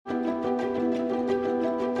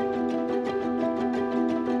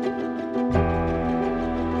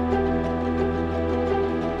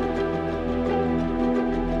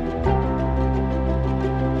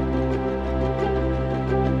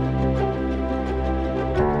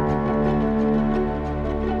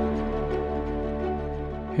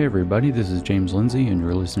Hey everybody, this is James Lindsay, and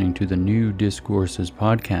you're listening to the New Discourses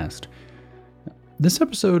podcast. This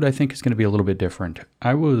episode, I think, is going to be a little bit different.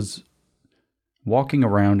 I was walking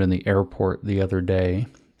around in the airport the other day,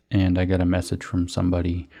 and I got a message from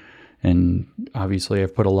somebody, and obviously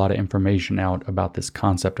I've put a lot of information out about this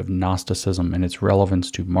concept of Gnosticism and its relevance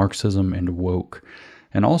to Marxism and woke,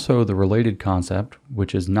 and also the related concept,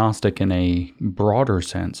 which is Gnostic in a broader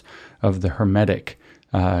sense, of the Hermetic,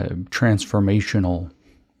 transformational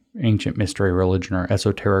ancient mystery religion or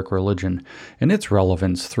esoteric religion, and its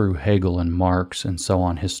relevance through Hegel and Marx and so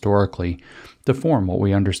on historically to form what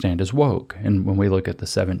we understand as woke. And when we look at the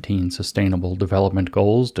 17 Sustainable Development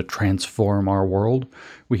Goals to transform our world,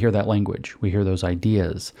 we hear that language, we hear those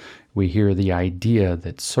ideas, we hear the idea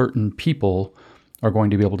that certain people are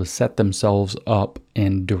going to be able to set themselves up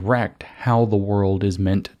and direct how the world is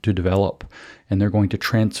meant to develop. And they're going to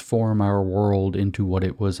transform our world into what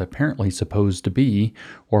it was apparently supposed to be,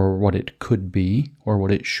 or what it could be, or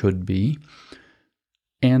what it should be.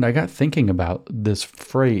 And I got thinking about this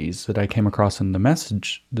phrase that I came across in the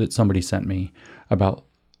message that somebody sent me about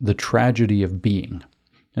the tragedy of being.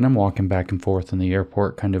 And I'm walking back and forth in the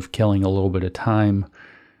airport, kind of killing a little bit of time,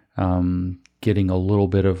 getting a little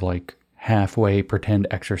bit of like halfway pretend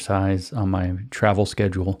exercise on my travel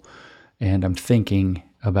schedule. And I'm thinking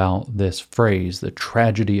about this phrase, the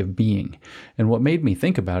tragedy of being. And what made me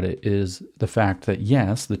think about it is the fact that,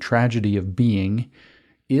 yes, the tragedy of being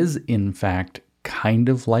is in fact kind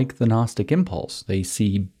of like the Gnostic impulse. They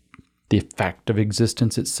see the fact of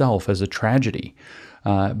existence itself as a tragedy.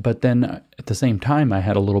 But then at the same time, I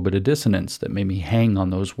had a little bit of dissonance that made me hang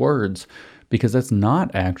on those words, because that's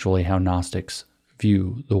not actually how Gnostics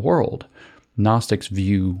view the world. Gnostics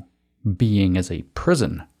view being as a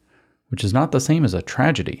prison, which is not the same as a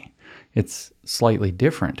tragedy. It's slightly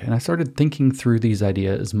different. And I started thinking through these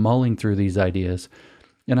ideas, mulling through these ideas,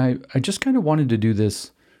 and I just kind of wanted to do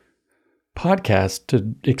this podcast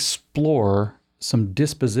to explore some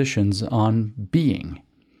dispositions on being.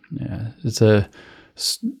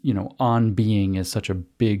 On being is such a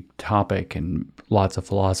big topic, and lots of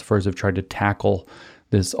philosophers have tried to tackle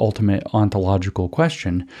this ultimate ontological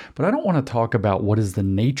question. But I don't want to talk about what is the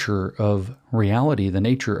nature of reality, the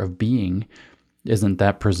nature of being. Isn't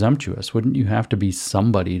that presumptuous? Wouldn't you have to be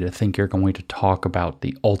somebody to think you're going to talk about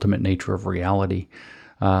the ultimate nature of reality?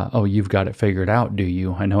 You've got it figured out, do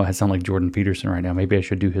you? I know I sound like Jordan Peterson right now. Maybe I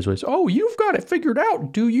should do his voice. Oh, you've got it figured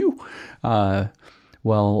out, do you? I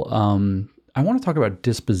want to talk about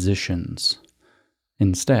dispositions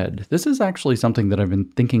instead. This is actually something that I've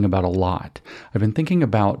been thinking about a lot. I've been thinking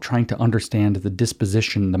about trying to understand the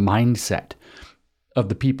disposition, the mindset of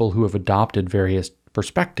the people who have adopted various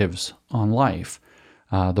perspectives on life.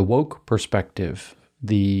 The woke perspective,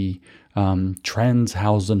 the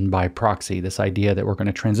Transhausen by proxy, this idea that we're going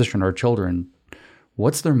to transition our children.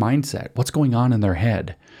 What's their mindset? What's going on in their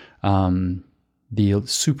head? The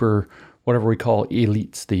super, whatever we call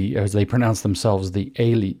elites, as they pronounce themselves, the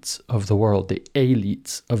elites of the world. The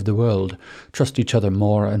elites of the world trust each other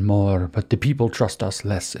more and more, but the people trust us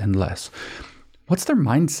less and less. What's their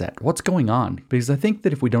mindset? What's going on? Because I think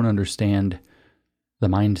that if we don't understand the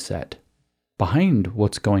mindset behind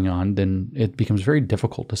what's going on, then it becomes very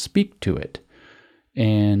difficult to speak to it.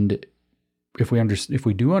 And if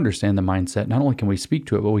we do understand the mindset, not only can we speak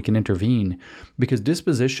to it, but we can intervene, because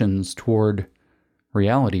dispositions toward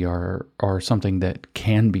reality are something that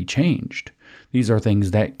can be changed. These are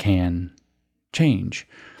things that can change.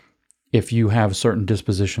 If you have certain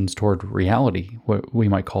dispositions toward reality, what we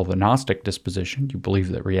might call the Gnostic disposition, you believe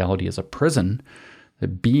that reality is a prison,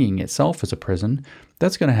 that being itself is a prison,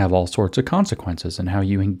 that's going to have all sorts of consequences in how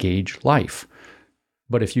you engage life.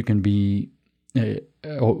 But if you can be,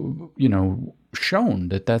 shown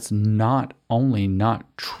that that's not only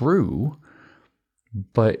not true,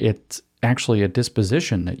 but it's actually a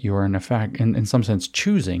disposition that you are in effect, in some sense,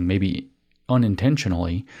 choosing, maybe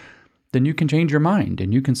unintentionally, then you can change your mind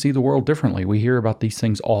and you can see the world differently. We hear about these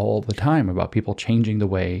things all the time, about people changing the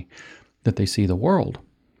way that they see the world.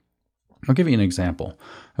 I'll give you an example.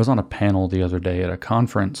 I was on a panel the other day at a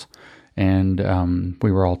conference, and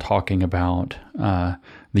we were all talking about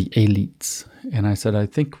the elites. And I said, I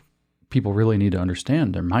think people really need to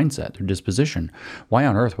understand their mindset, their disposition. Why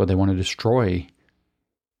on earth would they want to destroy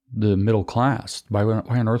the middle class? Why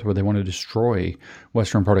on earth would they want to destroy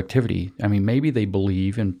Western productivity? I mean, maybe they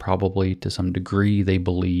believe, and probably to some degree they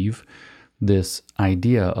believe, this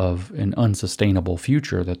idea of an unsustainable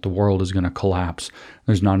future, that the world is going to collapse.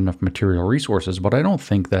 There's not enough material resources, but I don't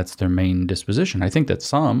think that's their main disposition. I think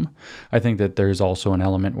that there's also an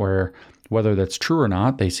element where Whether that's true or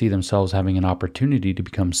not, they see themselves having an opportunity to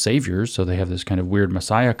become saviors, so they have this kind of weird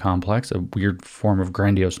messiah complex, a weird form of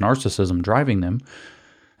grandiose narcissism driving them.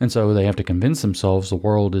 And so they have to convince themselves the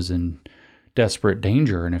world is in desperate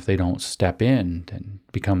danger, and if they don't step in and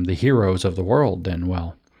become the heroes of the world, then,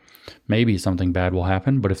 well, maybe something bad will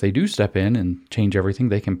happen. But if they do step in and change everything,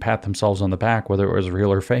 they can pat themselves on the back, whether it was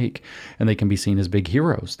real or fake, and they can be seen as big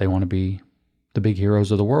heroes. They want to be the big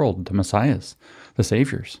heroes of the world, the messiahs, the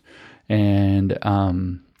saviors. And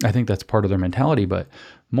I think that's part of their mentality. But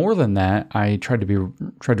more than that, I tried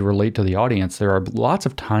to relate to the audience. There are lots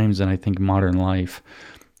of times in, I think, modern life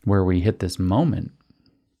where we hit this moment.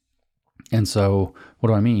 And so what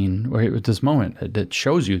do I mean? With this moment that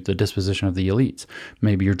shows you the disposition of the elites.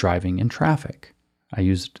 Maybe you're driving in traffic. I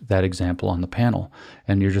used that example on the panel.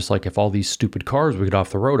 And you're just like, if all these stupid cars would get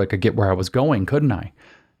off the road, I could get where I was going, couldn't I?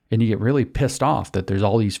 And you get really pissed off that there's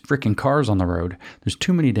all these freaking cars on the road. There's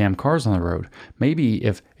too many damn cars on the road. Maybe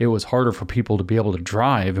if it was harder for people to be able to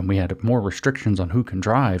drive and we had more restrictions on who can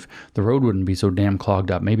drive, the road wouldn't be so damn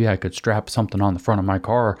clogged up. Maybe I could strap something on the front of my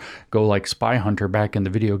car, go like Spy Hunter back in the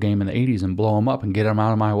video game in the 80s and blow them up and get them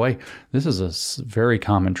out of my way. This is a very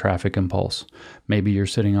common traffic impulse. Maybe you're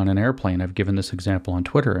sitting on an airplane. I've given this example on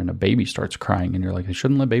Twitter, and a baby starts crying and you're like, they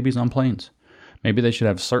shouldn't let babies on planes. Maybe they should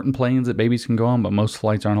have certain planes that babies can go on, but most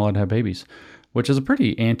flights aren't allowed to have babies, which is a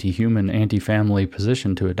pretty anti-human, anti-family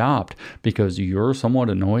position to adopt, because you're somewhat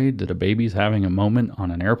annoyed that a baby's having a moment on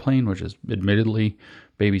an airplane, which is admittedly,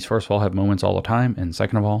 babies, first of all, have moments all the time. And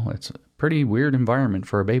second of all, it's a pretty weird environment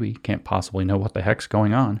for a baby. Can't possibly know what the heck's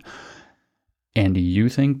going on. And do you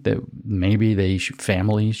think that maybe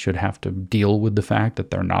families should have to deal with the fact that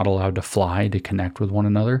they're not allowed to fly to connect with one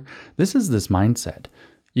another? This is this mindset.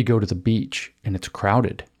 You go to the beach and it's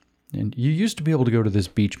crowded. And you used to be able to go to this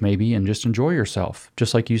beach maybe and just enjoy yourself,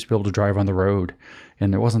 just like you used to be able to drive on the road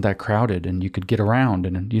and it wasn't that crowded and you could get around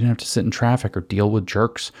and you didn't have to sit in traffic or deal with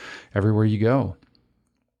jerks everywhere you go.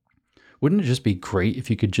 Wouldn't it just be great if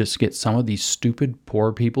you could just get some of these stupid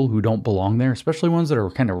poor people who don't belong there, especially ones that are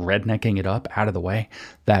kind of rednecking it up, out of the way?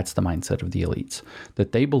 That's the mindset of the elites,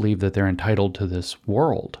 that they believe that they're entitled to this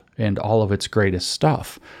world and all of its greatest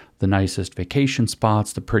stuff. The nicest vacation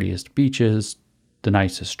spots, the prettiest beaches, the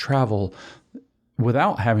nicest travel,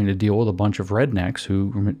 without having to deal with a bunch of rednecks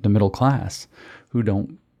the middle class, who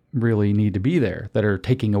don't really need to be there, that are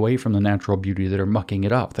taking away from the natural beauty, that are mucking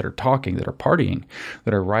it up, that are talking, that are partying,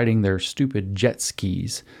 that are riding their stupid jet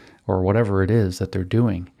skis or whatever it is that they're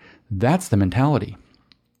doing. That's the mentality.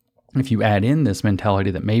 If you add in this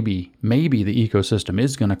mentality that maybe the ecosystem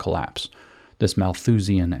is going to collapse, this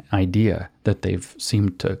Malthusian idea that they've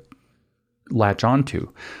seemed to latch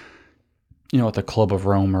onto, at the Club of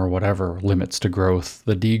Rome or whatever, limits to growth,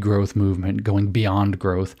 the degrowth movement, going beyond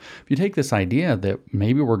growth. If you take this idea that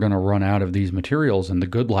maybe we're going to run out of these materials and the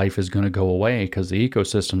good life is going to go away because the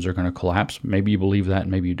ecosystems are going to collapse, maybe you believe that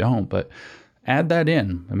and maybe you don't, but add that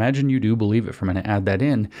in. Imagine you do believe it for a minute, add that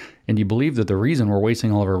in, and you believe that the reason we're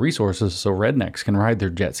wasting all of our resources is so rednecks can ride their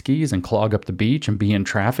jet skis and clog up the beach and be in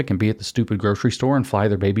traffic and be at the stupid grocery store and fly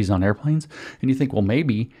their babies on airplanes. And you think, well,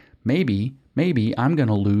 maybe I'm going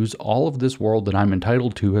to lose all of this world that I'm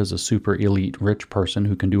entitled to as a super elite rich person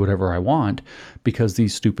who can do whatever I want because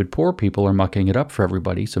these stupid poor people are mucking it up for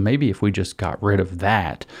everybody. So maybe if we just got rid of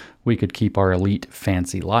that, we could keep our elite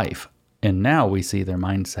fancy life. And now we see their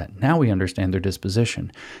mindset. Now we understand their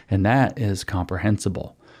disposition. And that is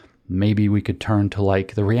comprehensible. Maybe we could turn to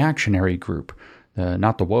like the reactionary group,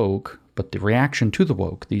 not the woke, but the reaction to the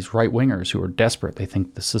woke, these right-wingers who are desperate. They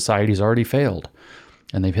think the society's already failed.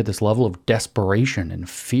 And they've hit this level of desperation and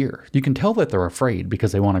fear. You can tell that they're afraid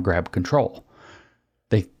because they want to grab control.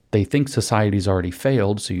 They think society's already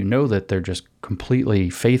failed, so you know that they're just completely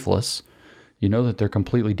faithless. You know that they're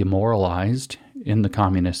completely demoralized in the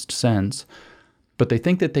communist sense. But they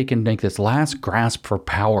think that they can make this last grasp for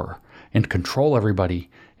power and control everybody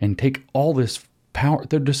and take all this power.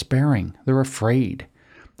 They're despairing. They're afraid.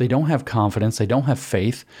 They don't have confidence. They don't have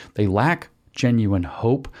faith. They lack genuine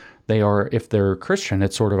hope. If they're Christian,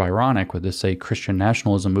 it's sort of ironic with this, say, Christian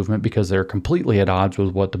nationalism movement, because they're completely at odds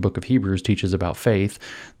with what the book of Hebrews teaches about faith.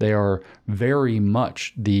 They are very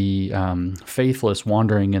much the faithless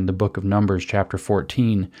wandering in the book of Numbers, chapter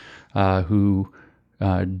 14, who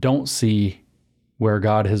don't see where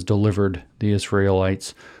God has delivered the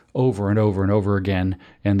Israelites over and over and over again,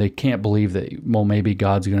 and they can't believe that, well, maybe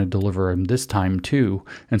God's going to deliver him this time too.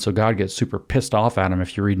 And so God gets super pissed off at him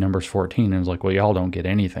if you read Numbers 14, and is like, well, y'all don't get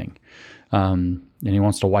anything. And he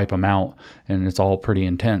wants to wipe them out, and it's all pretty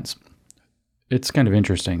intense. It's kind of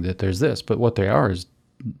interesting that there's this, but what they are is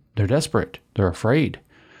they're desperate. They're afraid.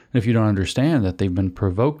 And if you don't understand that they've been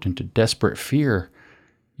provoked into desperate fear,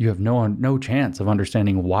 you have no chance of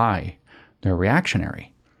understanding why they're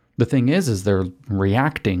reactionary. The thing is they're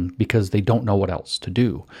reacting because they don't know what else to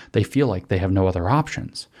do. They feel like they have no other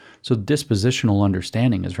options. So dispositional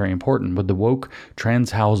understanding is very important. But the woke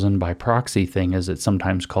Transhausen by proxy thing, as it's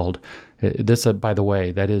sometimes called, this, by the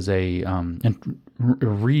way, that is a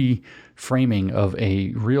reframing of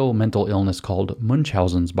a real mental illness called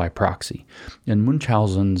Munchausen's by proxy. And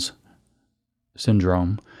Munchausen's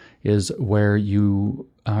syndrome is where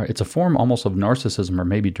it's a form almost of narcissism, or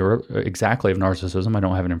maybe exactly of narcissism. I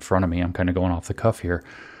don't have it in front of me. I'm kind of going off the cuff here,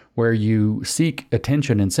 where you seek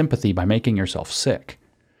attention and sympathy by making yourself sick.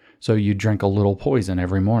 So you drink a little poison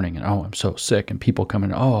every morning and, oh, I'm so sick. And people come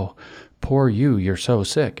in, oh, poor you, you're so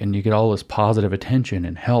sick. And you get all this positive attention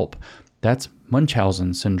and help. That's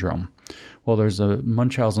Munchausen syndrome. Well, there's a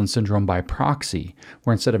Munchausen syndrome by proxy,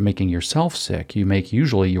 where instead of making yourself sick, you make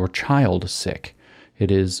usually your child sick.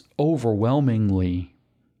 It is overwhelmingly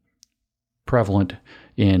prevalent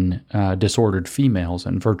in disordered females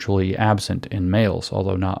and virtually absent in males,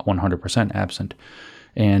 although not 100% absent.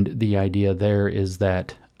 And the idea there is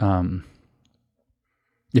that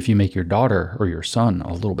if you make your daughter or your son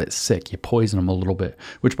a little bit sick, you poison them a little bit,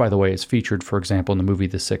 which, by the way, is featured, for example, in the movie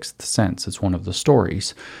The Sixth Sense. It's one of the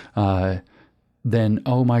stories. Then,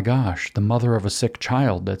 oh my gosh, the mother of a sick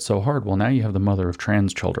child, that's so hard. Well, now you have the mother of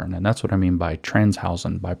trans children, and that's what I mean by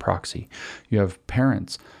Transhausen by proxy. You have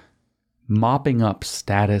parents mopping up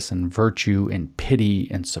status and virtue and pity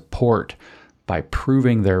and support by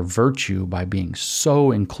proving their virtue by being so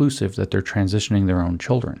inclusive that they're transitioning their own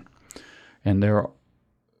children. And there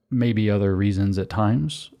may be other reasons at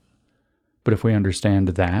times, but if we understand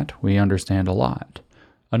that, we understand a lot.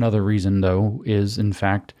 Another reason, though, is in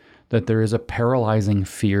fact that there is a paralyzing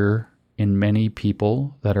fear in many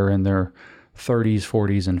people that are in their 30s,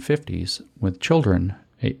 40s, and 50s with children,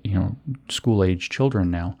 school-age children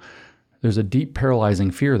now. There's a deep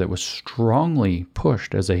paralyzing fear that was strongly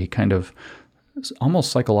pushed as a kind of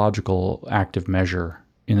almost psychological active measure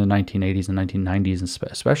in the 1980s and 1990s,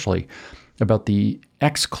 especially, about the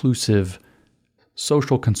exclusive,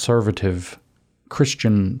 social conservative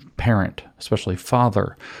Christian parent, especially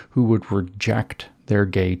father, who would reject their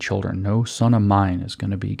gay children. No son of mine is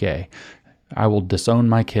going to be gay. I will disown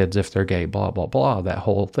my kids if they're gay, blah, blah, blah. That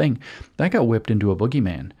whole thing, that got whipped into a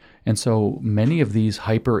boogeyman. And so many of these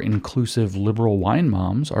hyper-inclusive liberal wine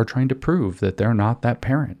moms are trying to prove that they're not that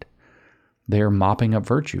parent. They are mopping up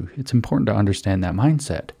virtue. It's important to understand that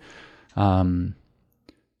mindset.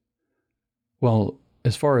 Well,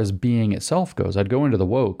 as far as being itself goes, I'd go into the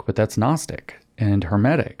woke, but that's Gnostic and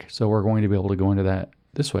Hermetic. So we're going to be able to go into that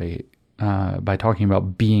this way by talking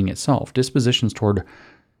about being itself. Dispositions toward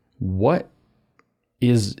what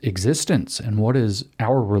is existence and what is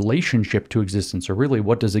our relationship to existence, or really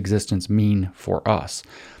what does existence mean for us?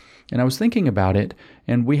 And I was thinking about it,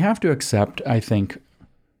 and we have to accept, I think,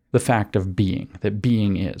 the fact of being, that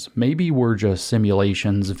being is. Maybe we're just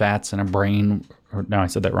simulations, vats in a brain, or no, I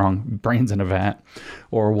said that wrong, brains in a vat,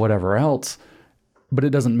 or whatever else, but it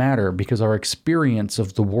doesn't matter because our experience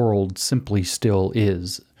of the world simply still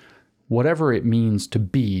is. Whatever it means to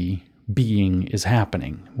be, being is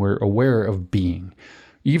happening. We're aware of being.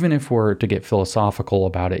 Even if we're to get philosophical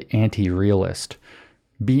about it, anti-realist,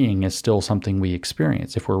 being is still something we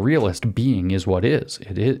experience. If we're realist, being is what is.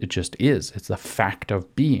 It just is. It's the fact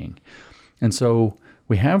of being. And so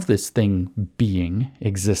we have this thing, being,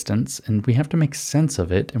 existence, and we have to make sense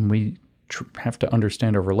of it, and we have to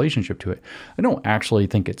understand our relationship to it. I don't actually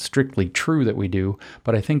think it's strictly true that we do,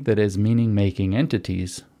 but I think that as meaning-making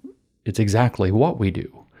entities, it's exactly what we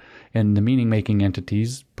do. And the meaning-making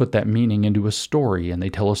entities put that meaning into a story, and they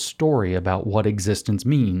tell a story about what existence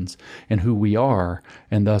means and who we are,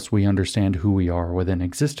 and thus we understand who we are within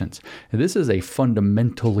existence. And this is a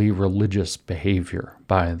fundamentally religious behavior,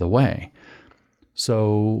 by the way.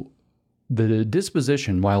 So the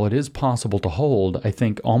disposition, while it is possible to hold, I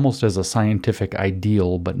think almost as a scientific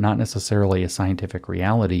ideal, but not necessarily a scientific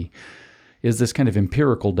reality, is this kind of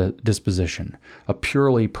empirical disposition, a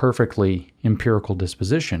purely, perfectly empirical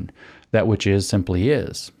disposition, that which is simply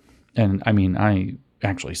is. And I mean, I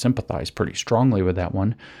actually sympathize pretty strongly with that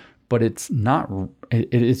one, but it's not,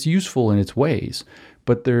 it's useful in its ways,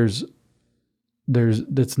 but that's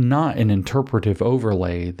not an interpretive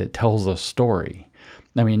overlay that tells a story.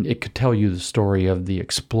 I mean, it could tell you the story of the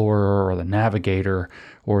explorer or the navigator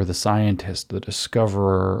or the scientist, the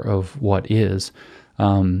discoverer of what is.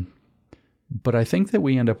 But I think that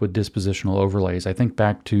we end up with dispositional overlays. I think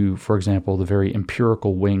back to, for example, the very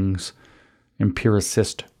empirical wings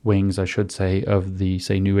empiricist wings, I should say, of the,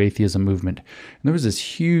 say, New Atheism movement. And there was this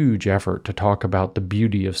huge effort to talk about the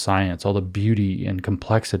beauty of science, all the beauty and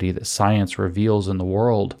complexity that science reveals in the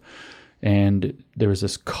world. And there was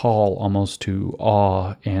this call almost to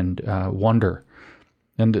awe and wonder.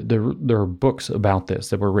 And there are books about this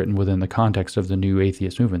that were written within the context of the New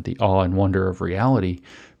Atheist movement, the awe and wonder of reality.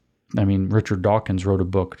 I mean, Richard Dawkins wrote a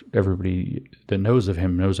book, everybody that knows of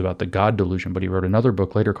him knows about the God delusion, but he wrote another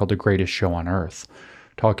book later called The Greatest Show on Earth,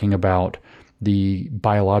 talking about the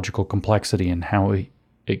biological complexity and how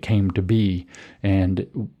it came to be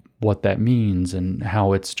and what that means and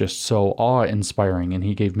how it's just so awe-inspiring. And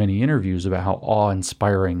he gave many interviews about how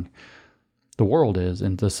awe-inspiring the world is,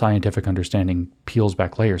 and the scientific understanding peels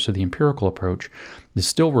back layers. So the empirical approach is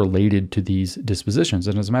still related to these dispositions.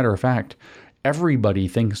 And as a matter of fact, everybody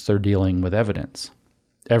thinks they're dealing with evidence.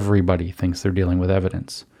 Everybody thinks they're dealing with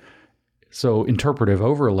evidence. So interpretive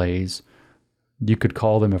overlays, you could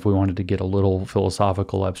call them, if we wanted to get a little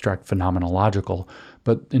philosophical, abstract, phenomenological,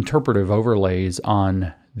 but interpretive overlays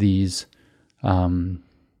on these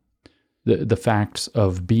the facts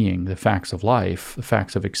of being, the facts of life, the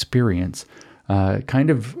facts of experience,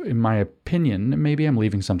 kind of, in my opinion, maybe I'm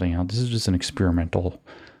leaving something out. This is just an experimental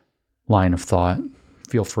line of thought.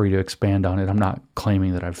 Feel free to expand on it. I'm not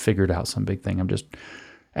claiming that I've figured out some big thing.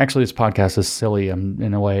 Actually, this podcast is silly.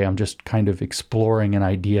 In a way, I'm just kind of exploring an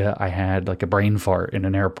idea I had, like a brain fart in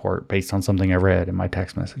an airport based on something I read in my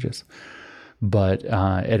text messages. But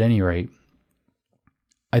at any rate,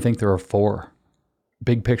 I think there are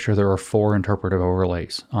big picture, there are four interpretive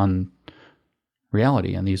overlays on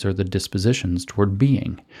reality, and these are the dispositions toward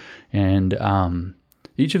being. And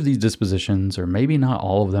each of these dispositions, or maybe not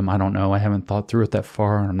all of them, I don't know, I haven't thought through it that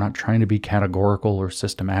far, and I'm not trying to be categorical or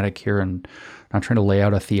systematic here, and not trying to lay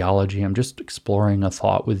out a theology. I'm just exploring a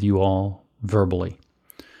thought with you all verbally.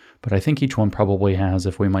 But I think each one probably has,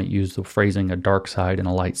 if we might use the phrasing, a dark side and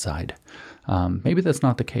a light side. Maybe that's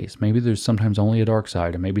not the case. Maybe there's sometimes only a dark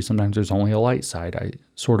side, and maybe sometimes there's only a light side. I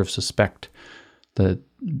sort of suspect that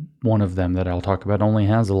one of them that I'll talk about only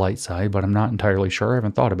has a light side, but I'm not entirely sure. I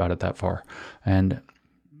haven't thought about it that far. And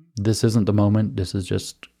this isn't the moment. This is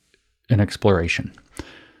just an exploration.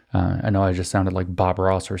 I know I just sounded like Bob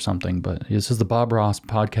Ross or something, but this is the Bob Ross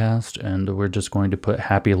podcast, and we're just going to put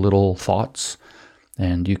happy little thoughts,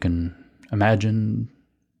 and you can imagine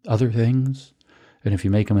other things. And if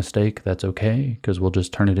you make a mistake, that's okay, because we'll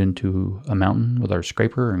just turn it into a mountain with our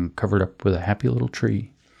scraper and cover it up with a happy little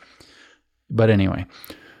tree. But anyway,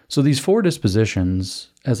 so these four dispositions,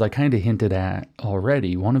 as I kind of hinted at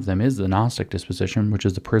already, one of them is the Gnostic disposition, which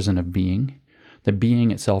is the prison of being. That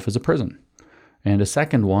being itself is a prison. And a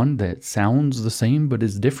second one that sounds the same but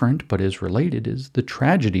is different but is related is the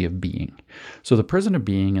tragedy of being. So the prison of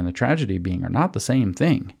being and the tragedy of being are not the same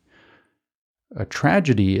thing. A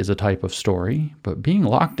tragedy is a type of story, but being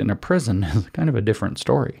locked in a prison is kind of a different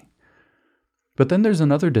story. But then there's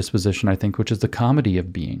another disposition, I think, which is the comedy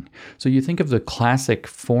of being. So you think of the classic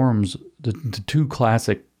forms, the two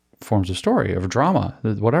classic forms of story, of drama.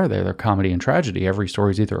 What are they? They're comedy and tragedy. Every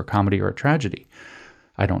story is either a comedy or a tragedy.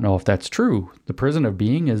 I don't know if that's true. The prison of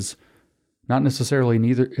being is not necessarily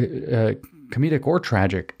neither comedic or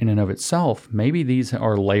tragic in and of itself. Maybe these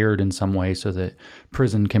are layered in some way so that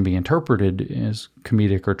prison can be interpreted as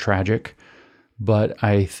comedic or tragic. But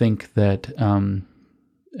I think that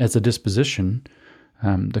as a disposition,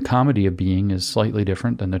 the comedy of being is slightly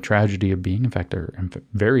different than the tragedy of being. In fact, they're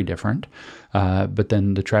very different. But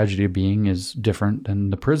then the tragedy of being is different than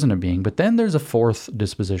the prison of being. But then there's a fourth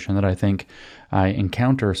disposition that I think I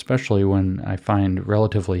encounter, especially when I find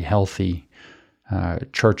relatively healthy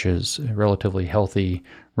churches, relatively healthy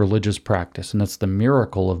religious practice, and that's the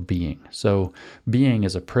miracle of being. So being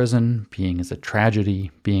is a prison, being is a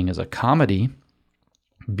tragedy, being is a comedy,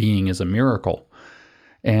 being is a miracle.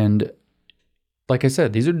 And like I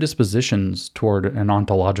said, these are dispositions toward an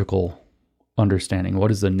ontological understanding.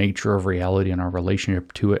 What is the nature of reality and our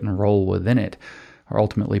relationship to it and role within it are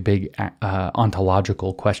ultimately big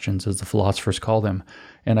ontological questions, as the philosophers call them.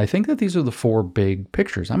 And I think that these are the four big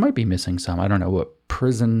pictures. I might be missing some. I don't know what: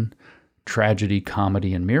 prison, tragedy,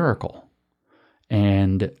 comedy, and miracle.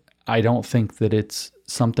 And I don't think that it's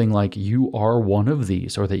something like you are one of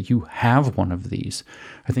these or that you have one of these.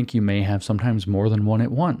 I think you may have sometimes more than one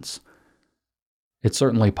at once. It's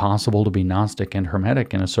certainly possible to be Gnostic and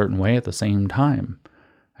Hermetic in a certain way at the same time.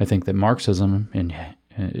 I think that Marxism, and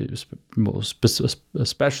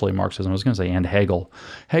especially Marxism, I was going to say, and Hegel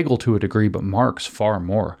to a degree, but Marx far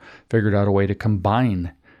more, figured out a way to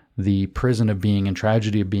combine the prison of being and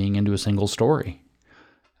tragedy of being into a single story.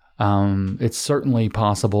 It's certainly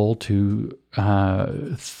possible to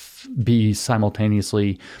be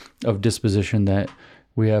simultaneously of disposition that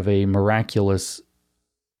we have a miraculous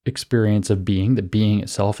experience of being, that being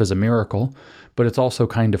itself is a miracle, but it's also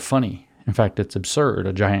kind of funny. In fact, it's absurd,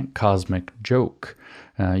 a giant cosmic joke.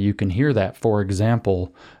 You can hear that, for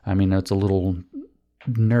example, I mean, it's a little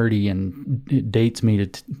nerdy and it dates me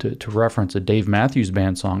to reference a Dave Matthews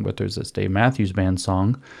Band song, but there's this Dave Matthews Band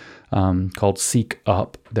song called Seek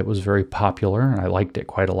Up that was very popular, and I liked it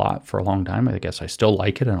quite a lot for a long time. I guess I still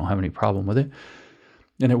like it. I don't have any problem with it.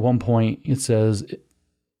 And at one point it says,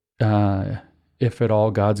 if at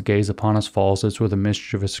all God's gaze upon us falls, it's with a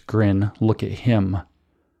mischievous grin, look at him.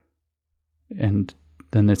 And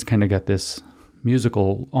then it's kind of got this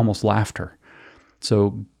musical, almost laughter.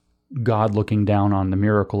 So God, looking down on the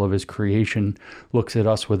miracle of his creation, looks at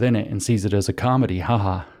us within it and sees it as a comedy.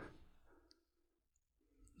 Haha.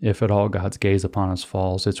 If at all God's gaze upon us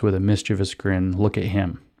falls, it's with a mischievous grin, look at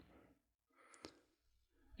him.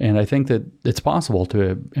 And I think that it's possible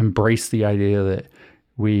to embrace the idea that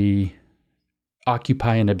we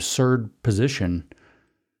occupy an absurd position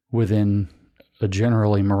within a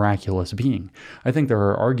generally miraculous being. I think there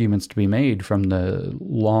are arguments to be made from the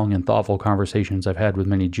long and thoughtful conversations I've had with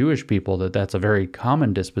many Jewish people that that's a very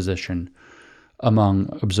common disposition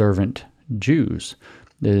among observant Jews,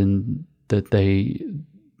 and that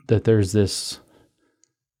there's this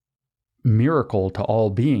miracle to all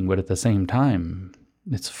being, but at the same time,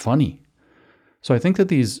 it's funny. So I think that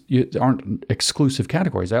these aren't exclusive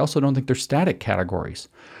categories. I also don't think they're static categories.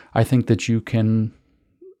 I think that you can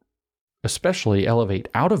especially elevate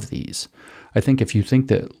out of these. I think if you think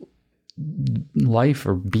that life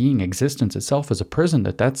or being, existence itself is a prison,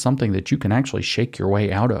 that's something that you can actually shake your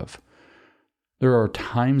way out of. There are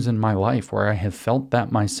times in my life where I have felt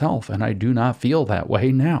that myself, and I do not feel that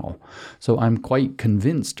way now. So I'm quite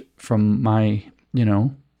convinced from my,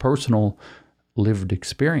 personal lived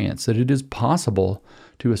experience that it is possible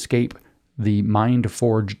to escape the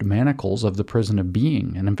mind-forged manacles of the prison of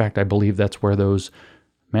being. And in fact, I believe that's where those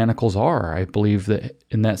manacles are. I believe that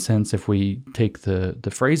in that sense, if we take the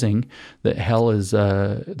phrasing, that hell is,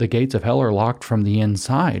 the gates of hell are locked from the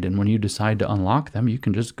inside. And when you decide to unlock them, you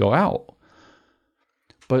can just go out.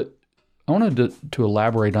 But I wanted to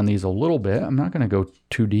elaborate on these a little bit. I'm not going to go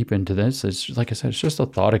too deep into this. It's like I said, it's just a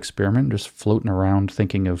thought experiment, just floating around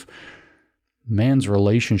thinking of man's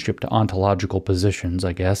relationship to ontological positions,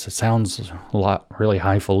 I guess. It sounds a lot really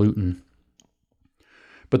highfalutin.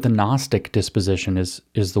 But the Gnostic disposition is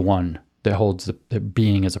the one that holds that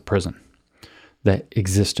being as a prison, that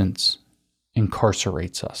existence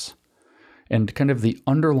incarcerates us. And kind of the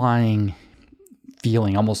underlying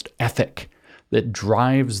feeling, almost ethic, that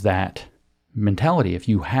drives that mentality. If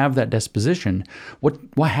you have that disposition, what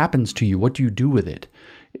happens to you? What do you do with it?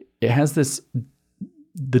 It has this,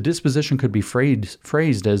 the disposition could be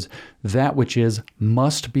phrased as that which is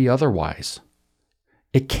must be otherwise.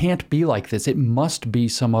 It can't be like this. It must be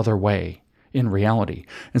some other way in reality.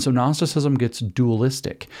 And so Gnosticism gets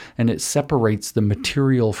dualistic, and it separates the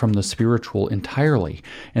material from the spiritual entirely.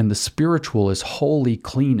 And the spiritual is wholly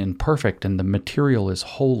clean and perfect, and the material is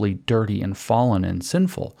wholly dirty and fallen and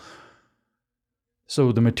sinful.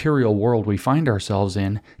 So the material world we find ourselves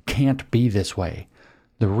in can't be this way.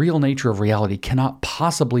 The real nature of reality cannot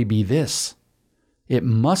possibly be this. It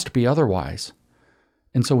must be otherwise.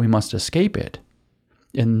 And so we must escape it.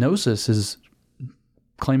 And Gnosis is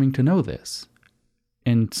claiming to know this,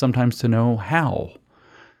 and sometimes to know how.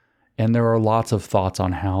 And there are lots of thoughts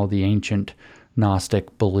on how the ancient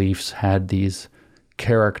Gnostic beliefs had these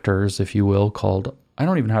characters, if you will, called, I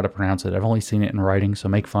don't even know how to pronounce it. I've only seen it in writing, so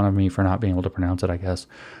make fun of me for not being able to pronounce it, I guess.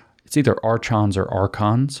 It's either archons or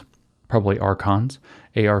archons, probably archons,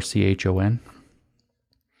 A-R-C-H-O-N.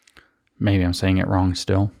 Maybe I'm saying it wrong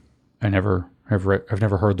still. I've never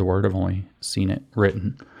heard the word. I've only seen it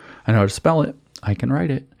written. I know how to spell it. I can write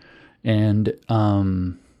it. And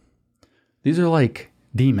these are like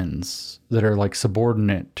demons that are like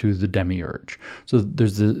subordinate to the demiurge. So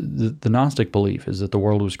there's the Gnostic belief is that the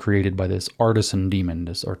world was created by this artisan demon,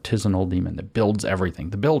 this artisanal demon that builds everything,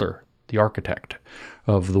 the builder, the architect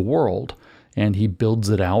of the world. And he builds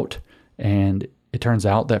it out. And it turns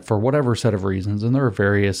out that for whatever set of reasons, and there are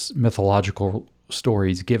various mythological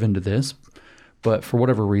stories given to this, but for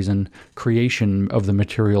whatever reason, creation of the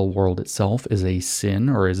material world itself is a sin,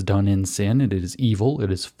 or is done in sin. It is evil,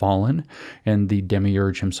 it is fallen, and the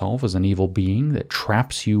demiurge himself is an evil being that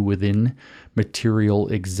traps you within material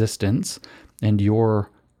existence, and you're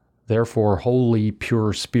therefore holy,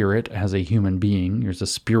 pure spirit as a human being, as a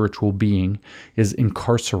spiritual being, is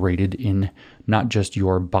incarcerated in not just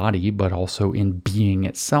your body, but also in being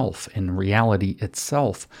itself, in reality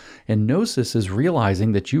itself. And gnosis is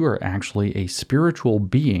realizing that you are actually a spiritual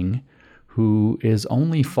being who is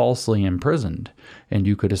only falsely imprisoned, and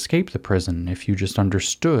you could escape the prison if you just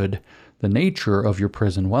understood the nature of your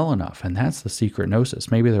prison well enough. And that's the secret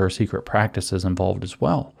gnosis. Maybe there are secret practices involved as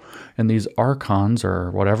well. And these archons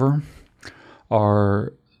or whatever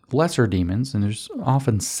are lesser demons, and there's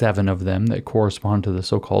often 7 of them that correspond to the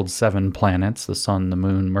so-called 7 planets, the Sun, the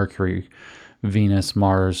Moon, Mercury, Venus,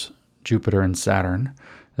 Mars, Jupiter, and Saturn,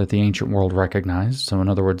 that the ancient world recognized. So in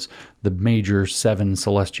other words, the major 7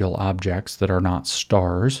 celestial objects that are not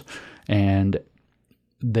stars, and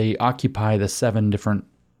they occupy the 7 different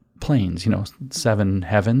planes, 7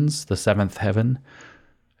 heavens, the 7th heaven.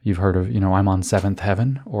 You've heard of, I'm on 7th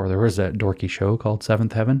heaven, or there was that dorky show called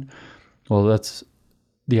 7th Heaven. Well, that's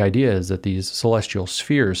the idea, is that these celestial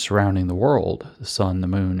spheres surrounding the world, the sun, the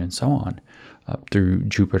moon, and so on, up through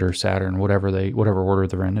Jupiter, Saturn, whatever order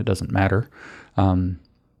they're in, it doesn't matter,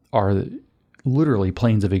 are literally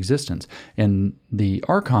planes of existence. And the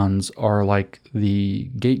archons are like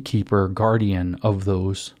the gatekeeper, guardian of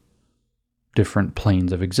those different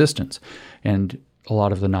planes of existence. And a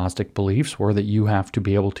lot of the Gnostic beliefs were that you have to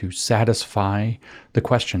be able to satisfy the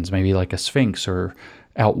questions, maybe like a sphinx, or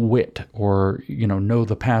outwit, or know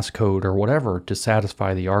the passcode or whatever, to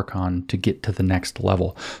satisfy the archon to get to the next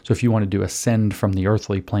level. So if you wanted to ascend from the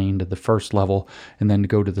earthly plane to the first level and then to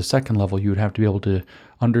go to the second level, you would have to be able to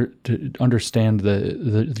understand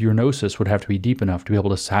your gnosis would have to be deep enough to be able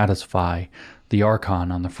to satisfy the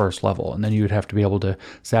archon on the first level, and then you would have to be able to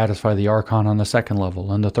satisfy the archon on the second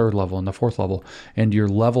level and the third level and the fourth level, and your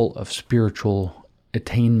level of spiritual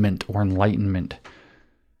attainment or enlightenment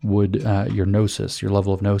would, your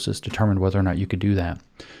level of gnosis determined whether or not you could do that.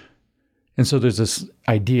 And so there's this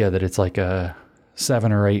idea that it's like a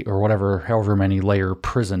 7 or 8 or whatever, however many layer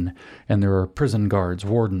prison, and there are prison guards,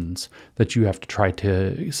 wardens, that you have to try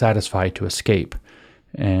to satisfy to escape.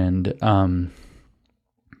 And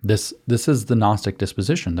this is the Gnostic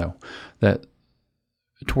disposition, though, that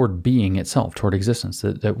toward being itself, toward existence,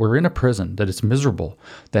 that we're in a prison, that it's miserable,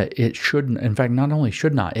 that it shouldn't, in fact, not only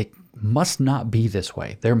should not, it must not be this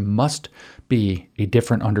way. There must be a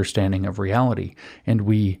different understanding of reality. And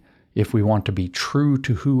if we want to be true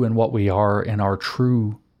to who and what we are and our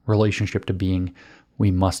true relationship to being, we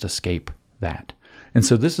must escape that. And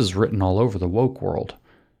so this is written all over the woke world.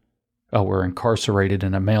 We're incarcerated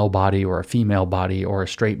in a male body or a female body or a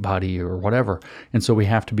straight body or whatever. And so we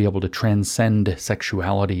have to be able to transcend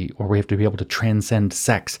sexuality, or we have to be able to transcend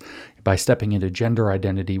sex by stepping into gender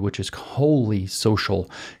identity, which is wholly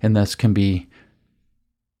social and thus can be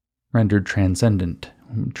rendered transcendent.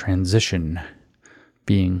 Transition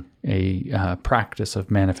being a practice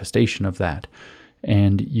of manifestation of that.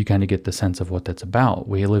 And you kind of get the sense of what that's about.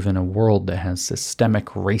 We live in a world that has systemic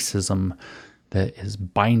racism that is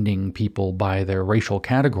binding people by their racial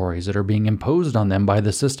categories that are being imposed on them by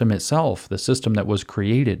the system itself, the system that was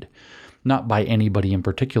created, not by anybody in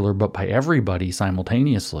particular, but by everybody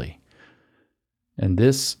simultaneously. And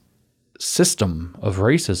this system of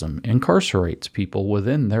racism incarcerates people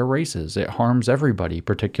within their races. It harms everybody,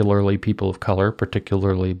 particularly people of color,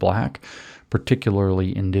 particularly black,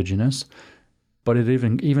 particularly indigenous. But it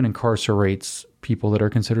even incarcerates people that are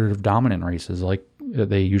considered of dominant races, like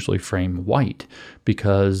they usually frame white,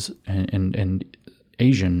 because and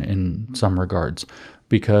Asian in some regards,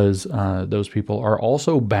 because those people are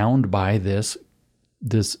also bound by this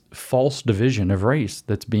false division of race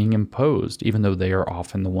that's being imposed, even though they are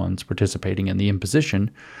often the ones participating in the imposition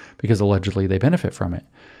because allegedly they benefit from it.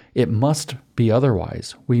 It must be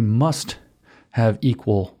otherwise. We must have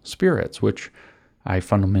equal spirits, which I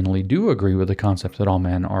fundamentally do agree with the concept that all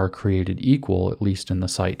men are created equal, at least in the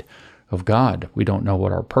sight of God. We don't know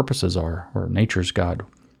what our purposes are, or nature's God.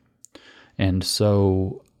 And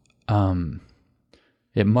so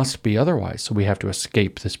it must be otherwise. So we have to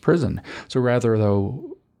escape this prison. So rather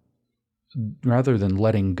than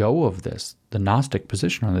letting go of this, the Gnostic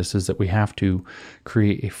position on this is that we have to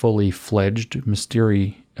create a fully fledged,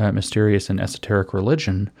 mysterious and esoteric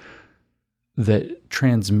religion that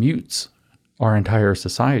transmutes our entire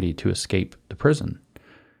society to escape the prison.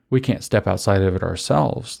 We can't step outside of it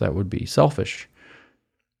ourselves. That would be selfish.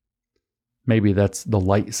 Maybe that's the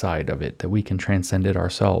light side of it, that we can transcend it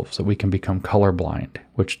ourselves, that we can become colorblind,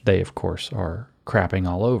 which they, of course, are crapping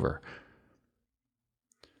all over.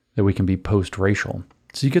 That we can be post-racial.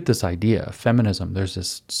 So you get this idea of feminism. There's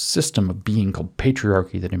this system of being called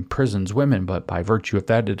patriarchy that imprisons women, but by virtue of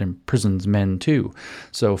that, it imprisons men too.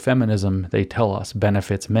 So feminism, they tell us,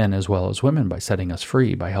 benefits men as well as women by setting us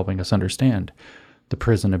free, by helping us understand the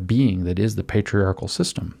prison of being that is the patriarchal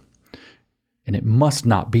system. And it must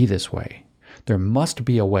not be this way. There must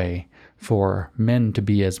be a way for men to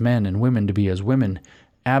be as men and women to be as women,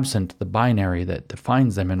 absent the binary that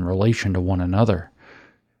defines them in relation to one another,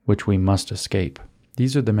 which we must escape.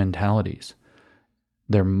 These are the mentalities.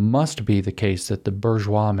 There must be the case that the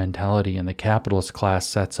bourgeois mentality and the capitalist class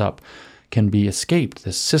sets up can be escaped.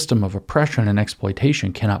 This system of oppression and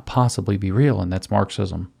exploitation cannot possibly be real, and that's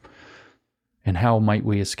Marxism. And how might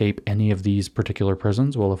we escape any of these particular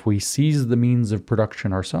prisons? Well, if we seize the means of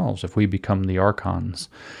production ourselves, if we become the archons,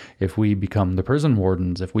 if we become the prison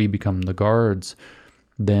wardens, if we become the guards,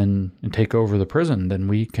 then and take over the prison, then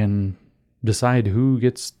we can decide who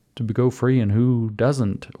gets to go free and who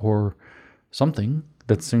doesn't, or something.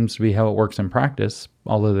 That seems to be how it works in practice,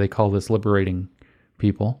 although they call this liberating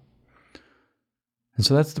people. And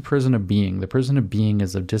so that's the prison of being. The prison of being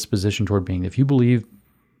is a disposition toward being. If you believe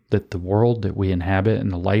that the world that we inhabit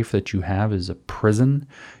and the life that you have is a prison,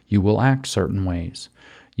 you will act certain ways.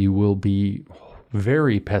 You will be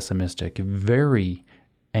very pessimistic, very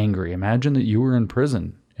angry. Imagine that you were in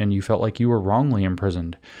prison and you felt like you were wrongly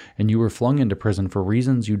imprisoned, and you were flung into prison for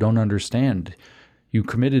reasons you don't understand. You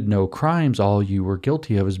committed no crimes. All you were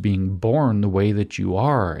guilty of is being born the way that you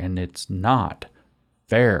are, and it's not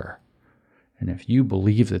fair. And if you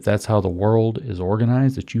believe that that's how the world is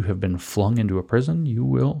organized, that you have been flung into a prison, you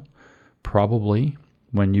will probably,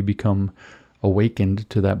 when you become awakened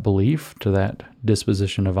to that belief, to that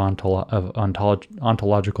disposition of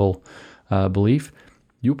ontological belief,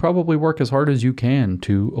 you'll probably work as hard as you can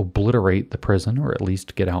to obliterate the prison, or at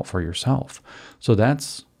least get out for yourself. So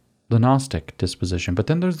that's the Gnostic disposition. But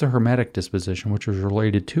then there's the Hermetic disposition, which is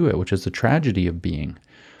related to it, which is the tragedy of being.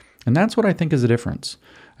 And that's what I think is the difference.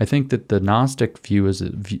 I think that the Gnostic view is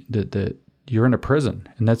that you're in a prison,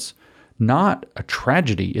 and that's not a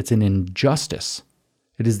tragedy, it's an injustice.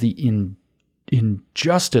 It is the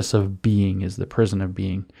injustice of being is the prison of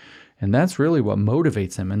being. And that's really what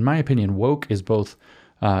motivates them. In my opinion, woke is both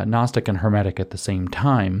Gnostic and Hermetic at the same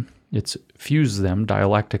time. It's fused them,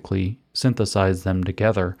 dialectically synthesized them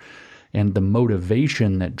together. And the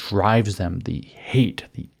motivation that drives them, the hate,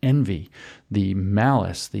 the envy, the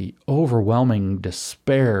malice, the overwhelming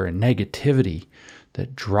despair and negativity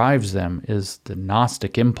that drives them is the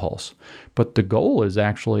Gnostic impulse. But the goal is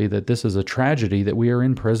actually that this is a tragedy, that we are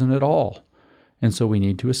in prison at all. And so we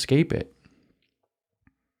need to escape it.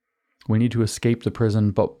 We need to escape the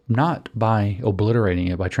prison, but not by obliterating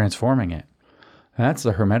it, by transforming it. And that's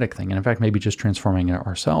the Hermetic thing. And in fact, maybe just transforming it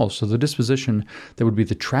ourselves. So the disposition that would be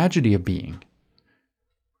the tragedy of being,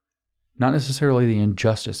 not necessarily the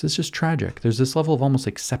injustice. It's just tragic. There's this level of almost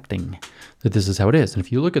accepting that this is how it is. And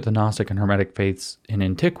if you look at the Gnostic and Hermetic faiths in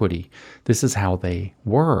antiquity, this is how they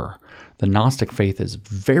were. The Gnostic faith is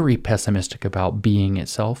very pessimistic about being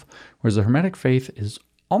itself, whereas the Hermetic faith is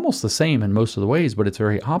almost the same in most of the ways, but it's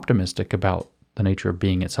very optimistic about the nature of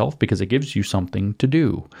being itself because it gives you something to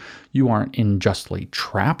do. You aren't unjustly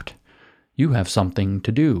trapped. You have something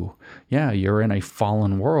to do. Yeah, you're in a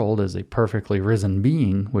fallen world as a perfectly risen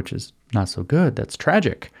being, which is not so good. That's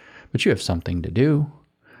tragic. But you have something to do.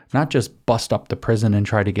 Not just bust up the prison and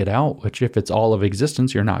try to get out, which if it's all of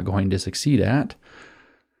existence, you're not going to succeed at.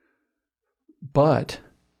 But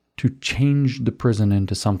to change the prison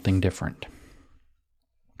into something different.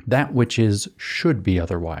 That which is should be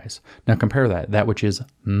otherwise. Now compare that. That which is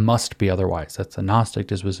must be otherwise. That's a Gnostic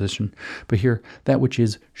disposition. But here, that which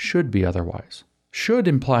is should be otherwise. Should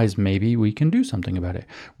implies maybe we can do something about it.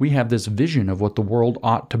 We have this vision of what the world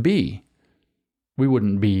ought to be. We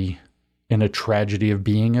wouldn't be in a tragedy of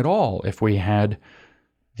being at all if we had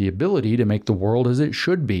the ability to make the world as it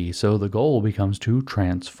should be. So the goal becomes to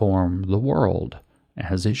transform the world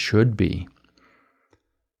as it should be.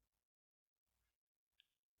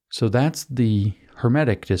 So that's the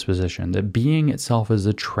Hermetic disposition, that being itself is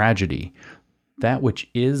a tragedy. That which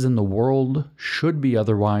is in the world should be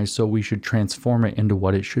otherwise, so we should transform it into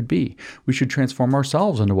what it should be. We should transform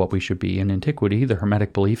ourselves into what we should be. In antiquity, the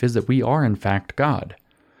Hermetic belief is that we are in fact God.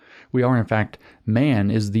 We are in fact,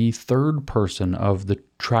 man is the third person of the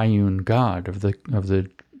triune God, of the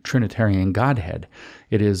Trinitarian Godhead.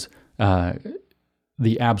 It is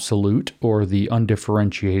the absolute or the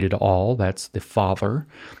undifferentiated all, that's the Father.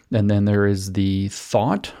 And then there is the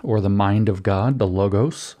thought or the mind of God, the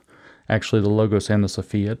Logos, actually the Logos and the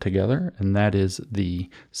Sophia together, and that is the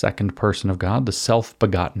second person of God, the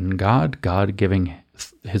self-begotten God, God giving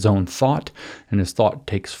his own thought, and his thought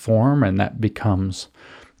takes form, and that becomes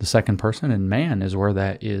the second person, and man is where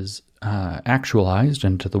that is actualized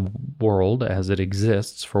into the world as it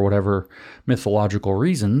exists for whatever mythological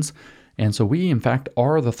reasons. And so we, in fact,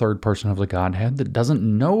 are the third person of the Godhead that doesn't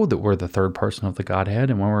know that we're the third person of the Godhead.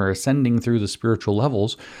 And when we're ascending through the spiritual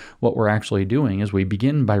levels, what we're actually doing is we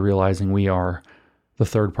begin by realizing we are the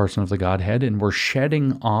third person of the Godhead, and we're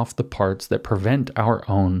shedding off the parts that prevent our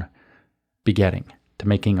own begetting to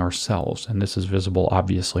making ourselves. And this is visible,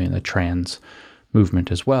 obviously, in the trans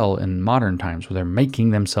movement as well in modern times, where they're making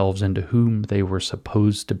themselves into whom they were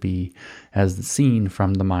supposed to be as seen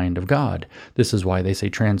from the mind of God. This is why they say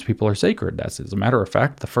trans people are sacred. That's, as a matter of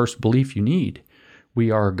fact, the first belief you need.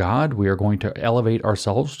 We are God. We are going to elevate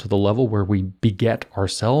ourselves to the level where we beget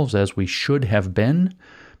ourselves as we should have been,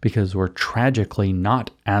 because we're tragically not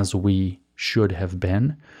as we should have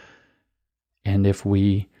been. And if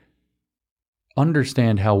we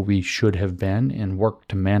understand how we should have been and work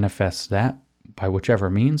to manifest that by whichever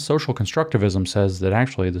means, social constructivism says that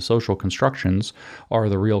actually the social constructions are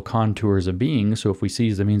the real contours of being. So if we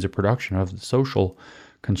seize the means of production of the social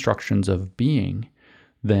constructions of being,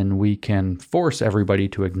 then we can force everybody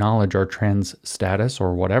to acknowledge our trans status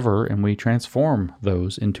or whatever, and we transform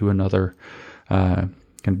those into another kind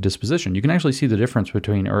of disposition. You can actually see the difference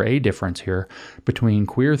between, or a difference here, between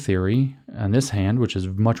queer theory on this hand, which is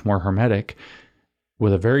much more hermetic,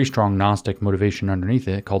 with a very strong Gnostic motivation underneath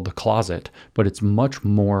it called the closet, but it's much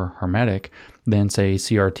more hermetic than, say,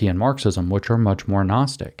 CRT and Marxism, which are much more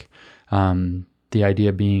Gnostic. The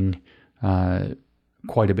idea being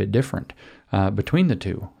quite a bit different between the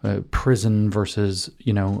two. Prison versus,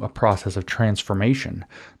 a process of transformation,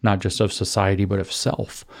 not just of society, but of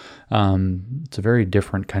self. It's a very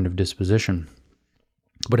different kind of disposition.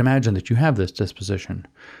 But imagine that you have this disposition.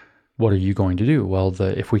 What are you going to do? Well,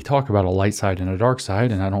 if we talk about a light side and a dark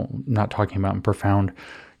side, and I'm not talking about in profound,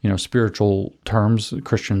 spiritual terms,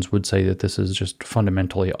 Christians would say that this is just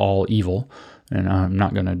fundamentally all evil, and I'm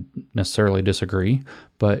not going to necessarily disagree.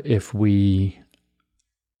 But if we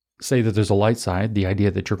say that there's a light side, the idea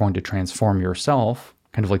that you're going to transform yourself,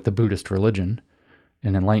 kind of like the Buddhist religion,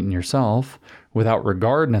 and enlighten yourself without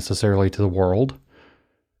regard necessarily to the world,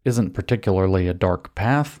 isn't particularly a dark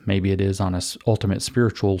path. Maybe it is on a ultimate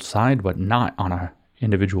spiritual side, but not on a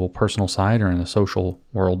individual personal side or in the social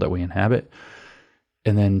world that we inhabit.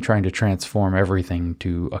 And then trying to transform everything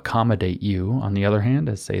to accommodate you, on the other hand,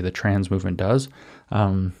 as say the trans movement does,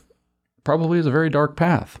 probably is a very dark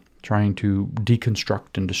path. Trying to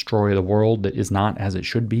deconstruct and destroy the world that is not as it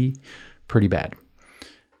should be, pretty bad.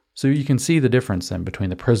 So you can see the difference then between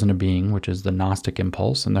the prison of being, which is the Gnostic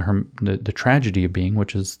impulse, and the tragedy of being,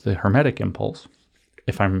 which is the Hermetic impulse.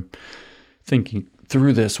 If I'm thinking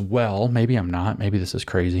through this well, maybe I'm not, maybe this is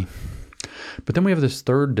crazy. But then we have this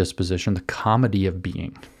third disposition, the comedy of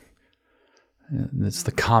being. It's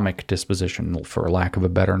the comic disposition, for lack of a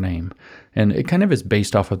better name. And it kind of is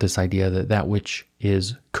based off of this idea that that which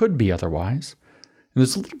is could be otherwise. And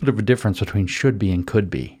there's a little bit of a difference between should be and could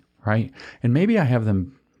be, right? And maybe I have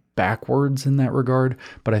them backwards in that regard,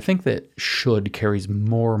 but I think that should carries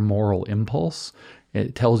more moral impulse.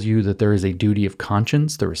 It tells you that there is a duty of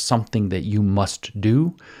conscience. There is something that you must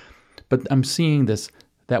do. But I'm seeing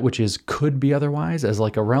that which is could be otherwise as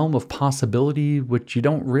like a realm of possibility, which you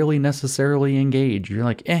don't really necessarily engage. You're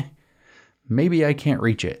like, maybe I can't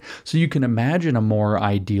reach it. So you can imagine a more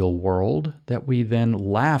ideal world that we then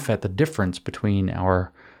laugh at the difference between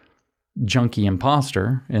our junky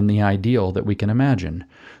imposter and the ideal that we can imagine.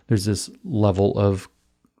 There's this level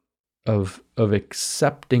of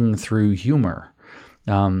accepting through humor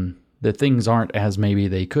that things aren't as maybe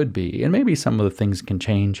they could be, and maybe some of the things can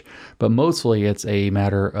change, but mostly it's a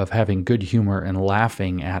matter of having good humor and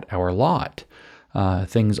laughing at our lot.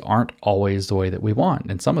 Things aren't always the way that we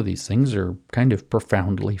want, and some of these things are kind of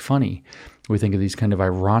profoundly funny. We think of these kind of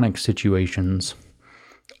ironic situations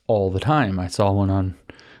all the time. I saw one on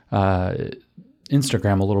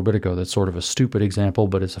Instagram a little bit ago that's sort of a stupid example,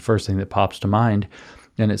 but it's the first thing that pops to mind.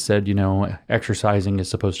 And it said, exercising is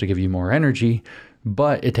supposed to give you more energy,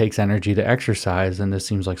 but it takes energy to exercise, and this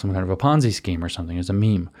seems like some kind of a Ponzi scheme or something as a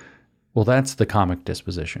meme. Well, that's the comic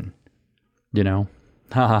disposition. Ha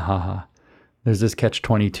ha ha ha. There's this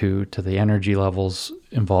catch-22 to the energy levels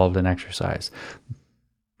involved in exercise.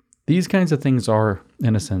 These kinds of things are,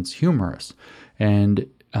 in a sense, humorous. And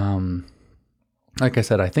like I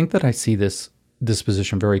said, I think that I see this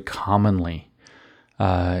disposition very commonly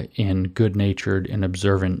in good-natured and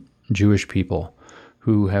observant Jewish people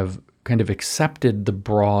who have kind of accepted the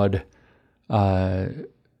broad the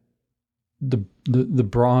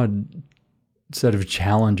broad set of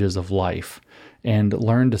challenges of life and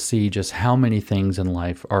learn to see just how many things in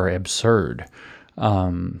life are absurd.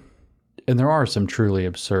 And there are some truly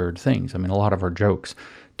absurd things. I mean, a lot of our jokes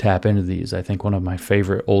tap into these. I think one of my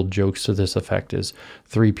favorite old jokes to this effect is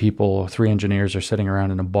three engineers are sitting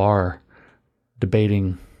around in a bar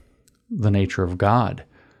debating the nature of God,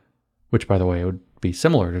 which, by the way, would be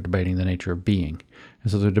similar to debating the nature of being.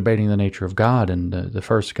 And so they're debating the nature of God, and the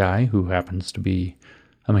first guy, who happens to be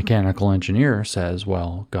a mechanical engineer, says,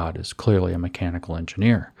 well, God is clearly a mechanical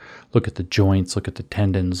engineer. Look at the joints, look at the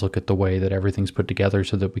tendons, look at the way that everything's put together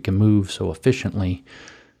so that we can move so efficiently,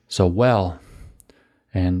 so well.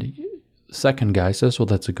 And the second guy says, well,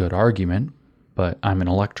 that's a good argument, but I'm an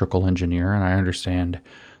electrical engineer, and I understand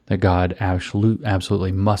that God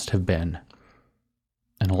absolutely must have been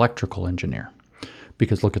an electrical engineer.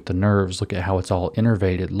 Because look at the nerves, look at how it's all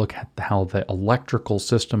innervated, look at how the electrical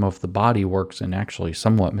system of the body works in actually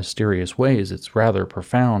somewhat mysterious ways. It's rather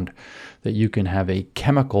profound that you can have a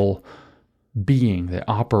chemical being that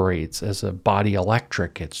operates as a body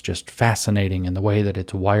electric. It's just fascinating in the way that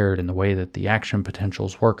it's wired and the way that the action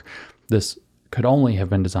potentials work. This could only have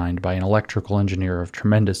been designed by an electrical engineer of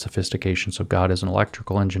tremendous sophistication, so God is an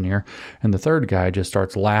electrical engineer. And the third guy just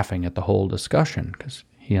starts laughing at the whole discussion because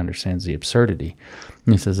he understands the absurdity.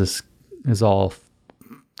 And he says, this is all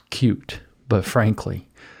cute, but frankly,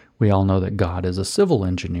 we all know that God is a civil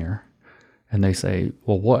engineer. And they say,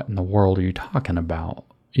 well, what in the world are you talking about?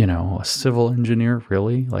 You know, a civil engineer,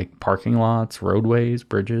 really? Like parking lots, roadways,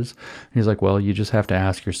 bridges? And he's like, well, you just have to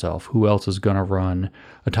ask yourself, who else is going to run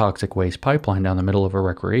a toxic waste pipeline down the middle of a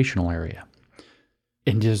recreational area?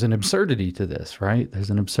 And there's an absurdity to this, right? There's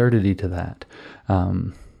an absurdity to that.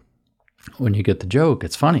 When you get the joke,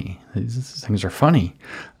 it's funny. These things are funny.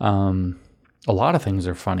 A lot of things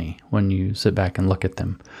are funny when you sit back and look at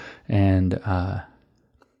them. And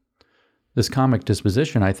this comic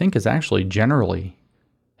disposition, I think, is actually generally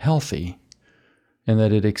healthy in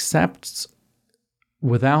that it accepts,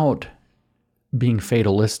 without being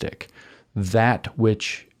fatalistic, that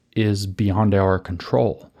which is beyond our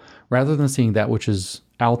control, rather than seeing that which is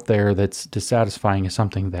out there that's dissatisfying as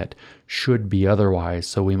something that should be otherwise,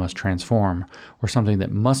 so we must transform, or something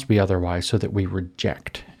that must be otherwise so that we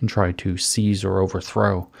reject and try to seize or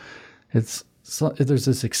overthrow. There's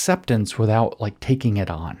this acceptance without like taking it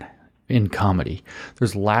on. In comedy,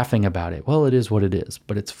 there's laughing about it. Well, it is what it is,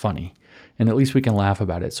 but it's funny. And at least we can laugh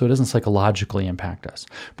about it, so it doesn't psychologically impact us.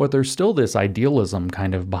 But there's still this idealism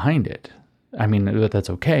kind of behind it. I mean, that's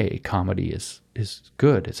okay. Comedy is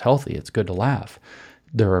good. It's healthy. It's good to laugh.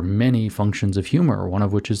 There are many functions of humor, one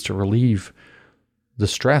of which is to relieve the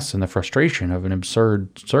stress and the frustration of an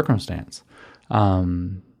absurd circumstance.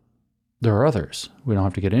 There are others we don't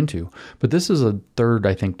have to get into. But this is a third,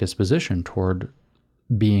 I think, disposition toward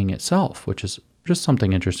being itself, which is just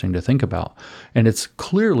something interesting to think about. And it's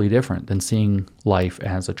clearly different than seeing life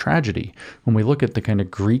as a tragedy. When we look at the kind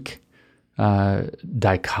of Greek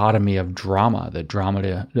dichotomy of drama,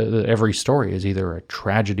 that every story is either a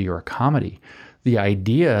tragedy or a comedy, the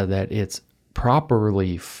idea that it's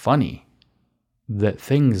properly funny, that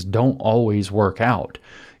things don't always work out,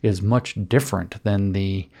 is much different than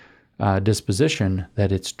the disposition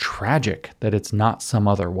that it's tragic, that it's not some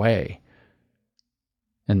other way,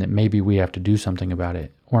 and that maybe we have to do something about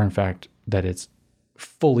it, or in fact, that it's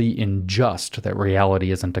fully unjust, that reality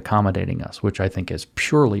isn't accommodating us, which I think is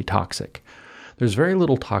purely toxic. There's very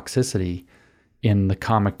little toxicity in the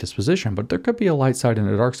comic disposition, but there could be a light side and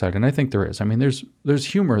a dark side, and I think there is. I mean, there's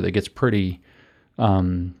humor that gets pretty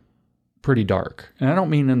dark, and I don't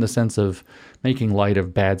mean in the sense of making light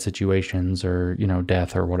of bad situations or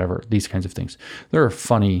death or whatever, these kinds of things. There are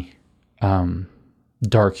funny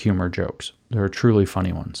dark humor jokes. There are truly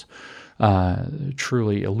funny ones,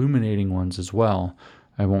 truly illuminating ones as well.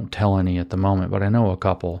 I won't tell any at the moment, but I know a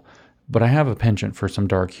couple. But I have a penchant for some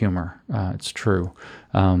dark humor. It's true.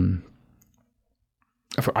 I'll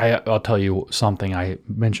tell you something I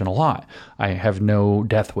mention a lot. I have no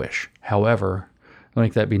death wish. However, I'll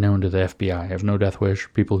make that be known to the FBI. I have no death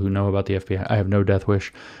wish. People who know about the FBI, I have no death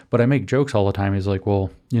wish. But I make jokes all the time. He's like,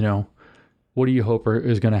 well, what do you hope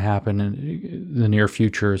is going to happen in the near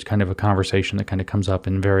future is kind of a conversation that kind of comes up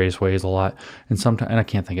in various ways a lot. And sometimes, and I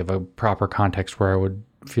can't think of a proper context where I would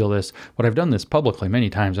feel this, but I've done this publicly many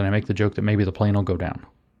times, and I make the joke that maybe the plane will go down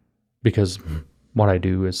because what I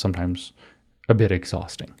do is sometimes a bit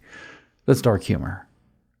exhausting. That's dark humor.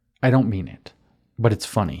 I don't mean it, but it's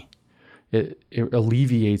funny. It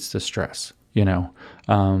alleviates the stress,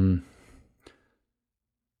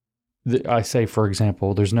 I say, for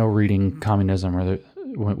example, there's no reading communism or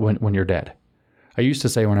when you're dead. I used to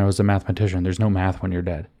say when I was a mathematician, there's no math when you're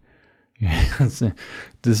dead.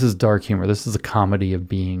 This is dark humor. This is a comedy of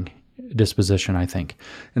being disposition, I think.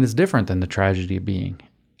 And it's different than the tragedy of being.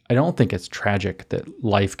 I don't think it's tragic that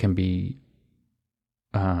life can be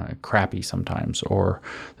crappy sometimes, or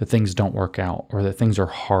that things don't work out, or that things are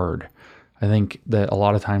hard. I think that a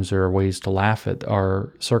lot of times there are ways to laugh at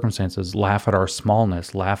our circumstances, laugh at our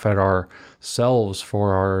smallness, laugh at ourselves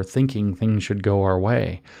for our thinking things should go our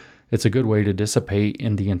way. It's a good way to dissipate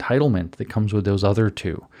in the entitlement that comes with those other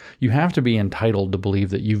two. You have to be entitled to believe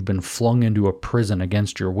that you've been flung into a prison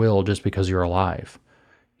against your will just because you're alive.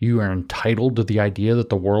 You are entitled to the idea that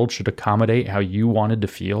the world should accommodate how you wanted to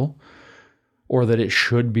feel, or that it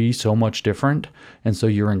should be so much different, and so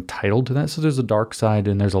you're entitled to that. So there's a dark side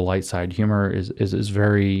and there's a light side. Humor is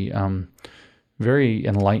very very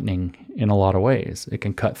enlightening in a lot of ways. It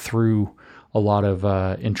can cut through a lot of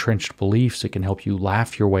entrenched beliefs. It can help you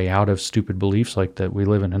laugh your way out of stupid beliefs like that we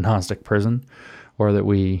live in a Gnostic prison, or that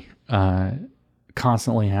we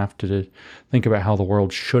constantly have to think about how the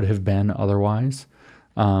world should have been otherwise.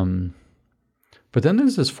 But then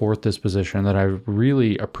there's this fourth disposition that I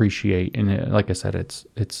really appreciate, and like I said,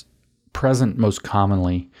 it's present most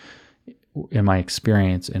commonly in my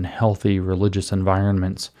experience in healthy religious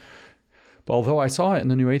environments. But although I saw it in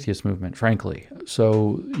the New Atheist movement, frankly,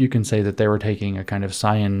 so you can say that they were taking a kind of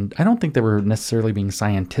I don't think they were necessarily being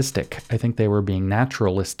scientistic. I think they were being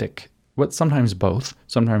naturalistic. But sometimes both,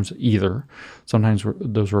 sometimes either, sometimes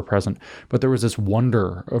those were present. But there was this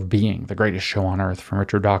wonder of being, the greatest show on earth, from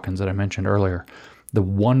Richard Dawkins that I mentioned earlier. The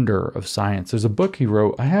wonder of science. There's a book he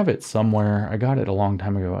wrote. I have it somewhere. I got it a long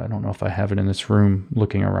time ago. I don't know if I have it in this room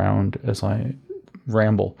looking around as I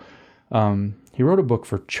ramble. He wrote a book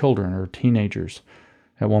for children or teenagers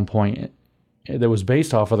at one point that was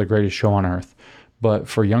based off of the greatest show on earth, but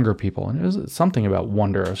for younger people. And it was something about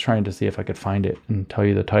wonder. I was trying to see if I could find it and tell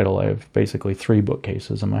you the title. I have basically 3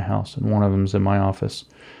 bookcases in my house, and one of them's in my office.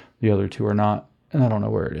 The other 2 are not, and I don't know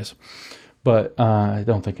where it is. But I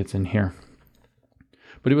don't think it's in here.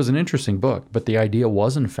 But it was an interesting book. But the idea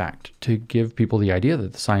was, in fact, to give people the idea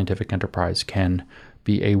that the scientific enterprise can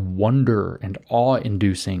be a wonder and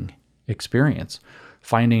awe-inducing experience,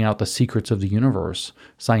 finding out the secrets of the universe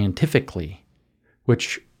scientifically,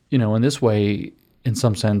 which, in this way, in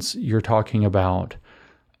some sense, you're talking about,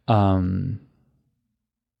 from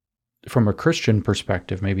a Christian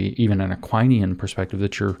perspective, maybe even an Aquinian perspective,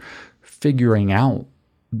 that you're figuring out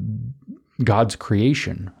God's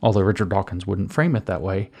creation, although Richard Dawkins wouldn't frame it that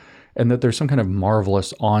way, and that there's some kind of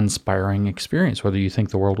marvelous, awe-inspiring experience. Whether you think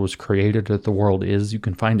the world was created or that the world is, you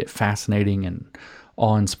can find it fascinating and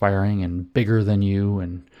awe-inspiring and bigger than you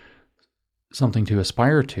and something to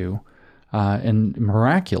aspire to, and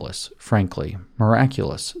miraculous, frankly,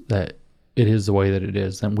 miraculous that it is the way that it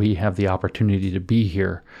is, that we have the opportunity to be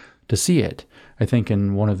here to see it. I think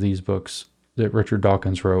in one of these books that Richard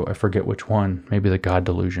Dawkins wrote, I forget which one, maybe The God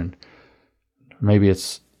Delusion. Maybe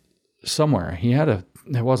it's somewhere. It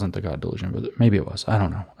wasn't The God Delusion, but maybe it was. I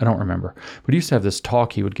don't know. I don't remember. But he used to have this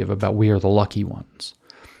talk he would give about we are the lucky ones.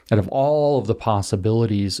 Out of all of the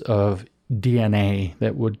possibilities of DNA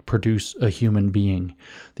that would produce a human being,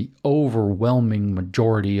 the overwhelming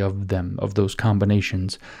majority of them, of those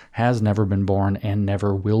combinations, has never been born and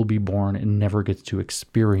never will be born and never gets to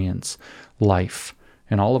experience life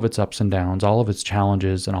and all of its ups and downs, all of its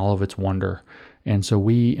challenges and all of its wonder. And so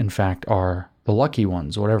we, in fact, are the lucky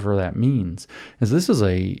ones, whatever that means. As this is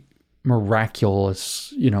a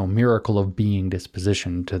miraculous, miracle of being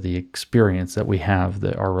disposition to the experience that we have,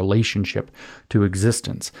 our relationship to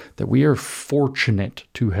existence, that we are fortunate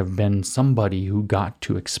to have been somebody who got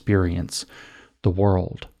to experience the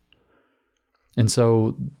world. And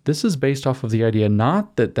so this is based off of the idea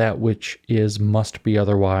not that that which is must be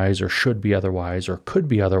otherwise or should be otherwise or could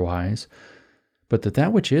be otherwise, but that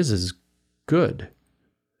that which is good.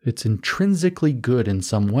 It's intrinsically good in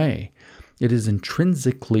some way. It is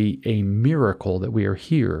intrinsically a miracle that we are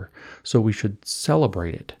here, so we should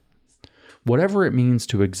celebrate it. Whatever it means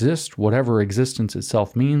to exist, whatever existence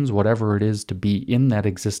itself means, whatever it is to be in that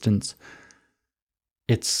existence,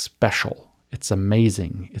 it's special, it's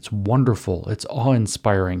amazing, it's wonderful, it's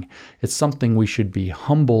awe-inspiring. It's something we should be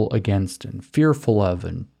humble against and fearful of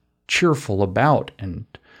and cheerful about and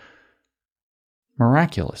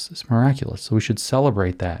miraculous. It's miraculous. So we should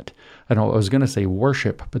celebrate that. I was going to say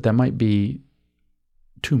worship, but that might be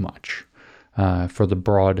too much for the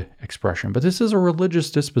broad expression. But this is a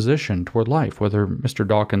religious disposition toward life, whether Mr.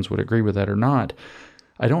 Dawkins would agree with that or not.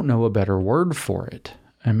 I don't know a better word for it.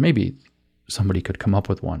 And maybe somebody could come up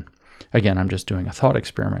with one. Again, I'm just doing a thought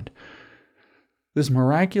experiment. This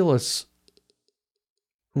miraculous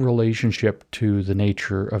relationship to the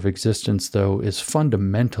nature of existence, though, is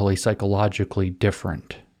fundamentally psychologically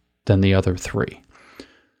different than the other three.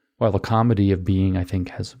 While the comedy of being, I think,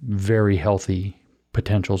 has very healthy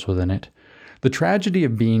potentials within it, the tragedy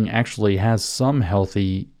of being actually has some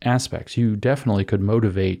healthy aspects. You definitely could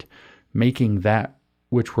motivate making that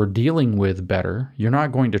which we're dealing with better. You're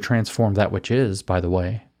not going to transform that which is, by the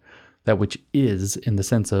way. That which is, in the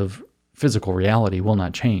sense of physical reality, will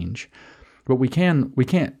not change. But we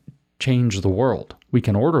can't change the world. We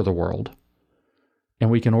can order the world,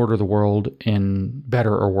 and we can order the world in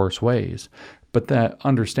better or worse ways. But that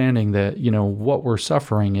understanding that, what we're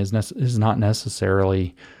suffering is not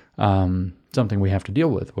necessarily something we have to deal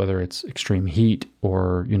with, whether it's extreme heat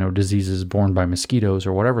or, diseases borne by mosquitoes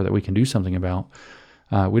or whatever that we can do something about.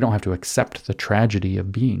 We don't have to accept the tragedy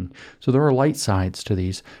of being. So there are light sides to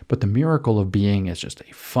these, but the miracle of being is just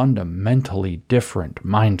a fundamentally different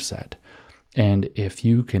mindset. And if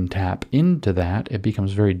you can tap into that, it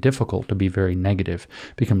becomes very difficult to be very negative.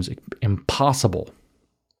 It becomes impossible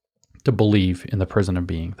to believe in the prison of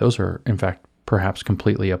being. Those are, in fact, perhaps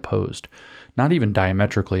completely opposed. Not even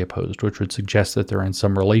diametrically opposed, which would suggest that they're in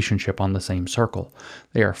some relationship on the same circle.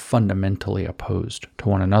 They are fundamentally opposed to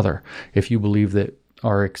one another. If you believe that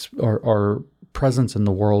our presence in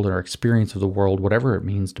the world, our experience of the world, whatever it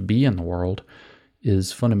means to be in the world,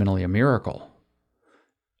 is fundamentally a miracle,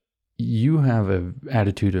 you have an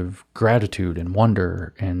attitude of gratitude and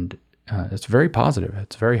wonder, and it's very positive.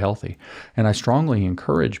 It's very healthy. And I strongly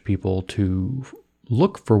encourage people to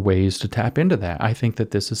look for ways to tap into that. I think that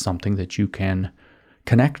this is something that you can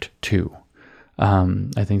connect to.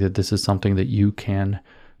 I think that this is something that you can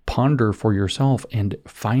ponder for yourself and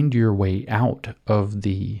find your way out of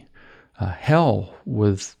the hell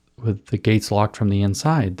with the gates locked from the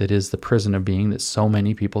inside that is the prison of being that so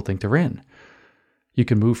many people think they're in. You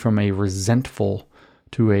can move from a resentful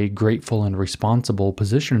to a grateful and responsible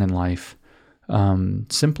position in life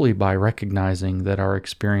simply by recognizing that our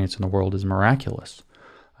experience in the world is miraculous.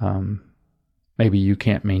 Maybe you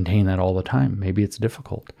can't maintain that all the time. Maybe it's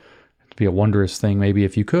difficult. It'd be a wondrous thing maybe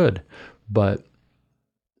if you could, but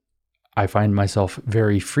I find myself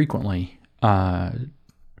very frequently,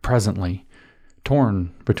 presently,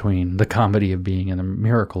 torn between the comedy of being and the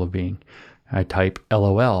miracle of being. I type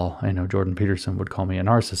LOL. I know Jordan Peterson would call me a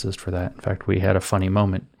narcissist for that. In fact, we had a funny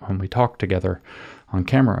moment when we talked together on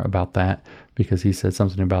camera about that because he said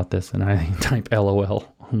something about this and I type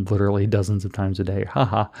LOL literally dozens of times a day.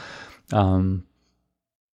 Haha.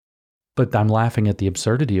 But I'm laughing at the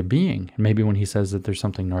absurdity of being. And maybe when he says that there's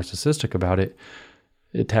something narcissistic about it,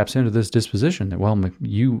 it taps into this disposition that, well,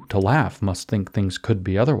 you to laugh must think things could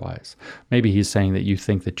be otherwise. Maybe he's saying that you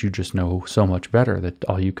think that you just know so much better that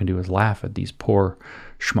all you can do is laugh at these poor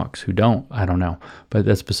schmucks who don't. I don't know. But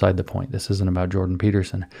that's beside the point. This isn't about Jordan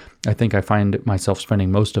Peterson. I think I find myself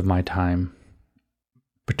spending most of my time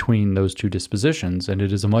between those two dispositions, and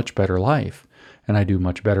it is a much better life. And I do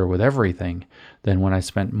much better with everything than when I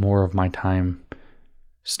spent more of my time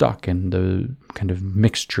stuck in the kind of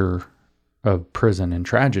mixture of prison and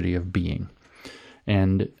tragedy of being.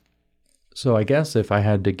 And so I guess if I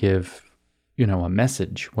had to give, a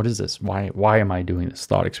message, what is this? Why am I doing this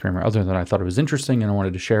thought experiment? Other than I thought it was interesting and I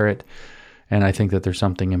wanted to share it. And I think that there's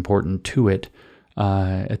something important to it.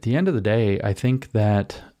 At the end of the day, I think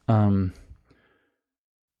that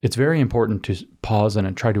it's very important to pause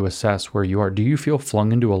and try to assess where you are. Do you feel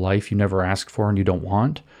flung into a life you never asked for and you don't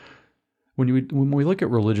want? When we look at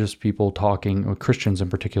religious people talking, or Christians in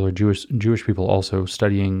particular, Jewish people also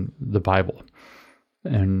studying the Bible,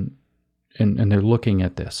 and they're looking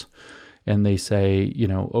at this, and they say,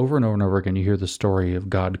 over and over and over again, you hear the story of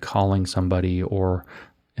God calling somebody, or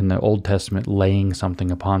in the Old Testament, laying something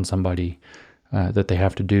upon somebody that they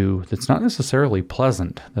have to do that's not necessarily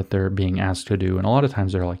pleasant that they're being asked to do. And a lot of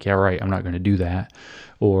times they're like, yeah, right, I'm not going to do that.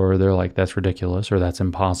 Or they're like, that's ridiculous, or that's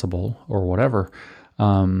impossible, or whatever.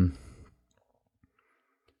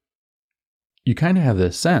 You kind of have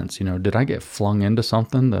this sense, did I get flung into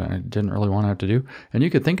something that I didn't really want to have to do? And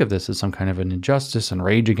you could think of this as some kind of an injustice and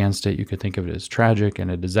rage against it. You could think of it as tragic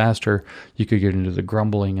and a disaster. You could get into the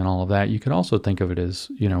grumbling and all of that. You could also think of it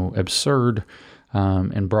as, absurd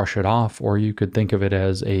and brush it off, or you could think of it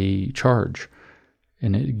as a charge.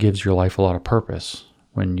 And it gives your life a lot of purpose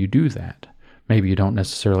when you do that. Maybe you don't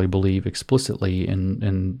necessarily believe explicitly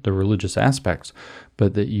in the religious aspects,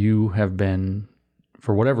 but that you have been,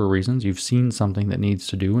 for whatever reasons, you've seen something that needs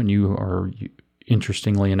to do, and you are,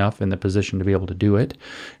 interestingly enough, in the position to be able to do it.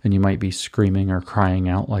 And you might be screaming or crying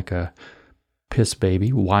out like a piss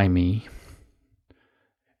baby, why me?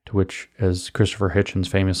 To which, as Christopher Hitchens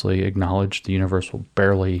famously acknowledged, the universe will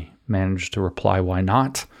barely manage to reply, "Why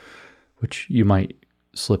not?" Which you might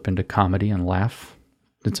slip into comedy and laugh.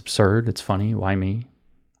 It's absurd. It's funny. Why me?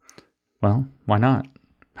 Well, why not?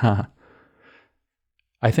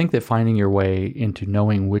 I think that finding your way into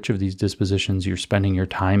knowing which of these dispositions you're spending your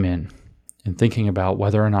time in and thinking about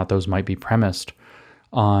whether or not those might be premised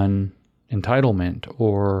on entitlement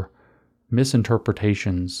or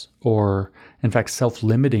misinterpretations or, in fact,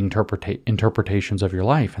 self-limiting interpretations of your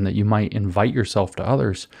life, and that you might invite yourself to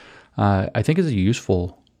others, I think is a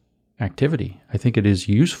useful activity. I think it is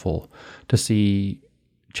useful to see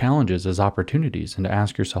challenges as opportunities and to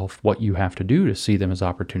ask yourself what you have to do to see them as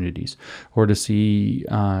opportunities, or to see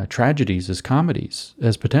tragedies as comedies,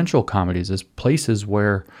 as potential comedies, as places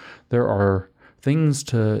where there are things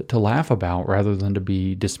to laugh about rather than to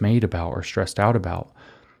be dismayed about or stressed out about.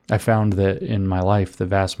 I found that in my life, the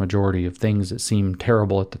vast majority of things that seem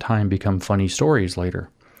terrible at the time become funny stories later.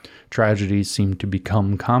 Tragedies seem to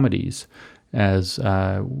become comedies as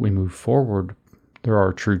we move forward. There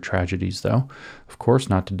are true tragedies, though. Of course,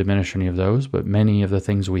 not to diminish any of those, but many of the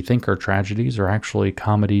things we think are tragedies are actually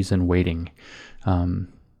comedies in waiting.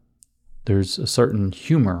 There's a certain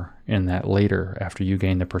humor in that later after you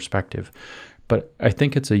gain the perspective. But I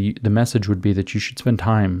think the message would be that you should spend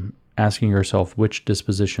time asking yourself which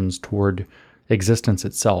dispositions toward existence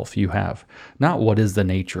itself you have. Not what is the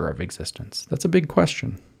nature of existence. That's a big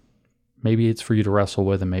question. Maybe it's for you to wrestle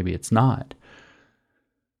with and maybe it's not.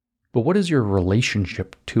 But what is your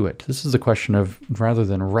relationship to it? This is a question of, rather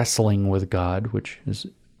than wrestling with God, which is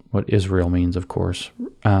what Israel means, of course,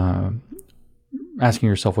 asking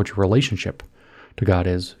yourself what your relationship to God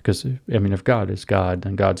is. Because, I mean, if God is God,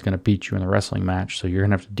 then God's going to beat you in the wrestling match, so you're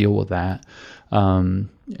going to have to deal with that.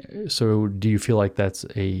 So do you feel like that's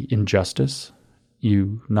a injustice,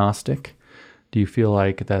 you Gnostic? Do you feel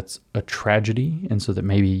like that's a tragedy, and so that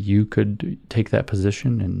maybe you could take that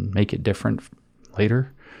position and make it different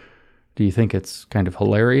later? Do you think it's kind of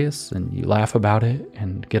hilarious and you laugh about it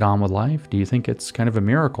and get on with life? Do you think it's kind of a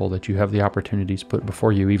miracle that you have the opportunities put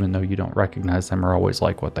before you even though you don't recognize them or always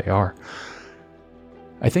like what they are?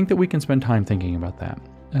 I think that we can spend time thinking about that.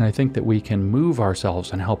 And I think that we can move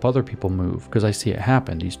ourselves and help other people move, because I see it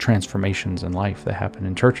happen, these transformations in life that happen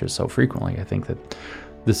in churches so frequently. I think that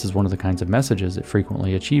this is one of the kinds of messages that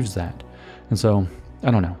frequently achieves that. And so,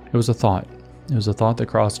 I don't know, it was a thought. It was a thought that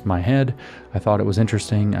crossed my head. I thought it was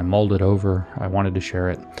interesting. I mulled it over. I wanted to share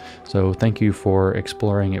it. So thank you for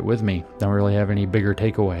exploring it with me. Don't really have any bigger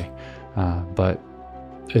takeaway, but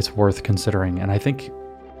it's worth considering. And I think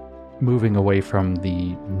moving away from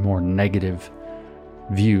the more negative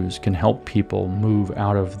views can help people move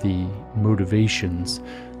out of the motivations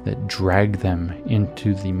that drag them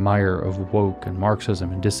into the mire of woke and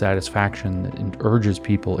Marxism and dissatisfaction that urges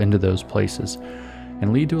people into those places,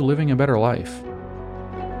 and lead to living a better life.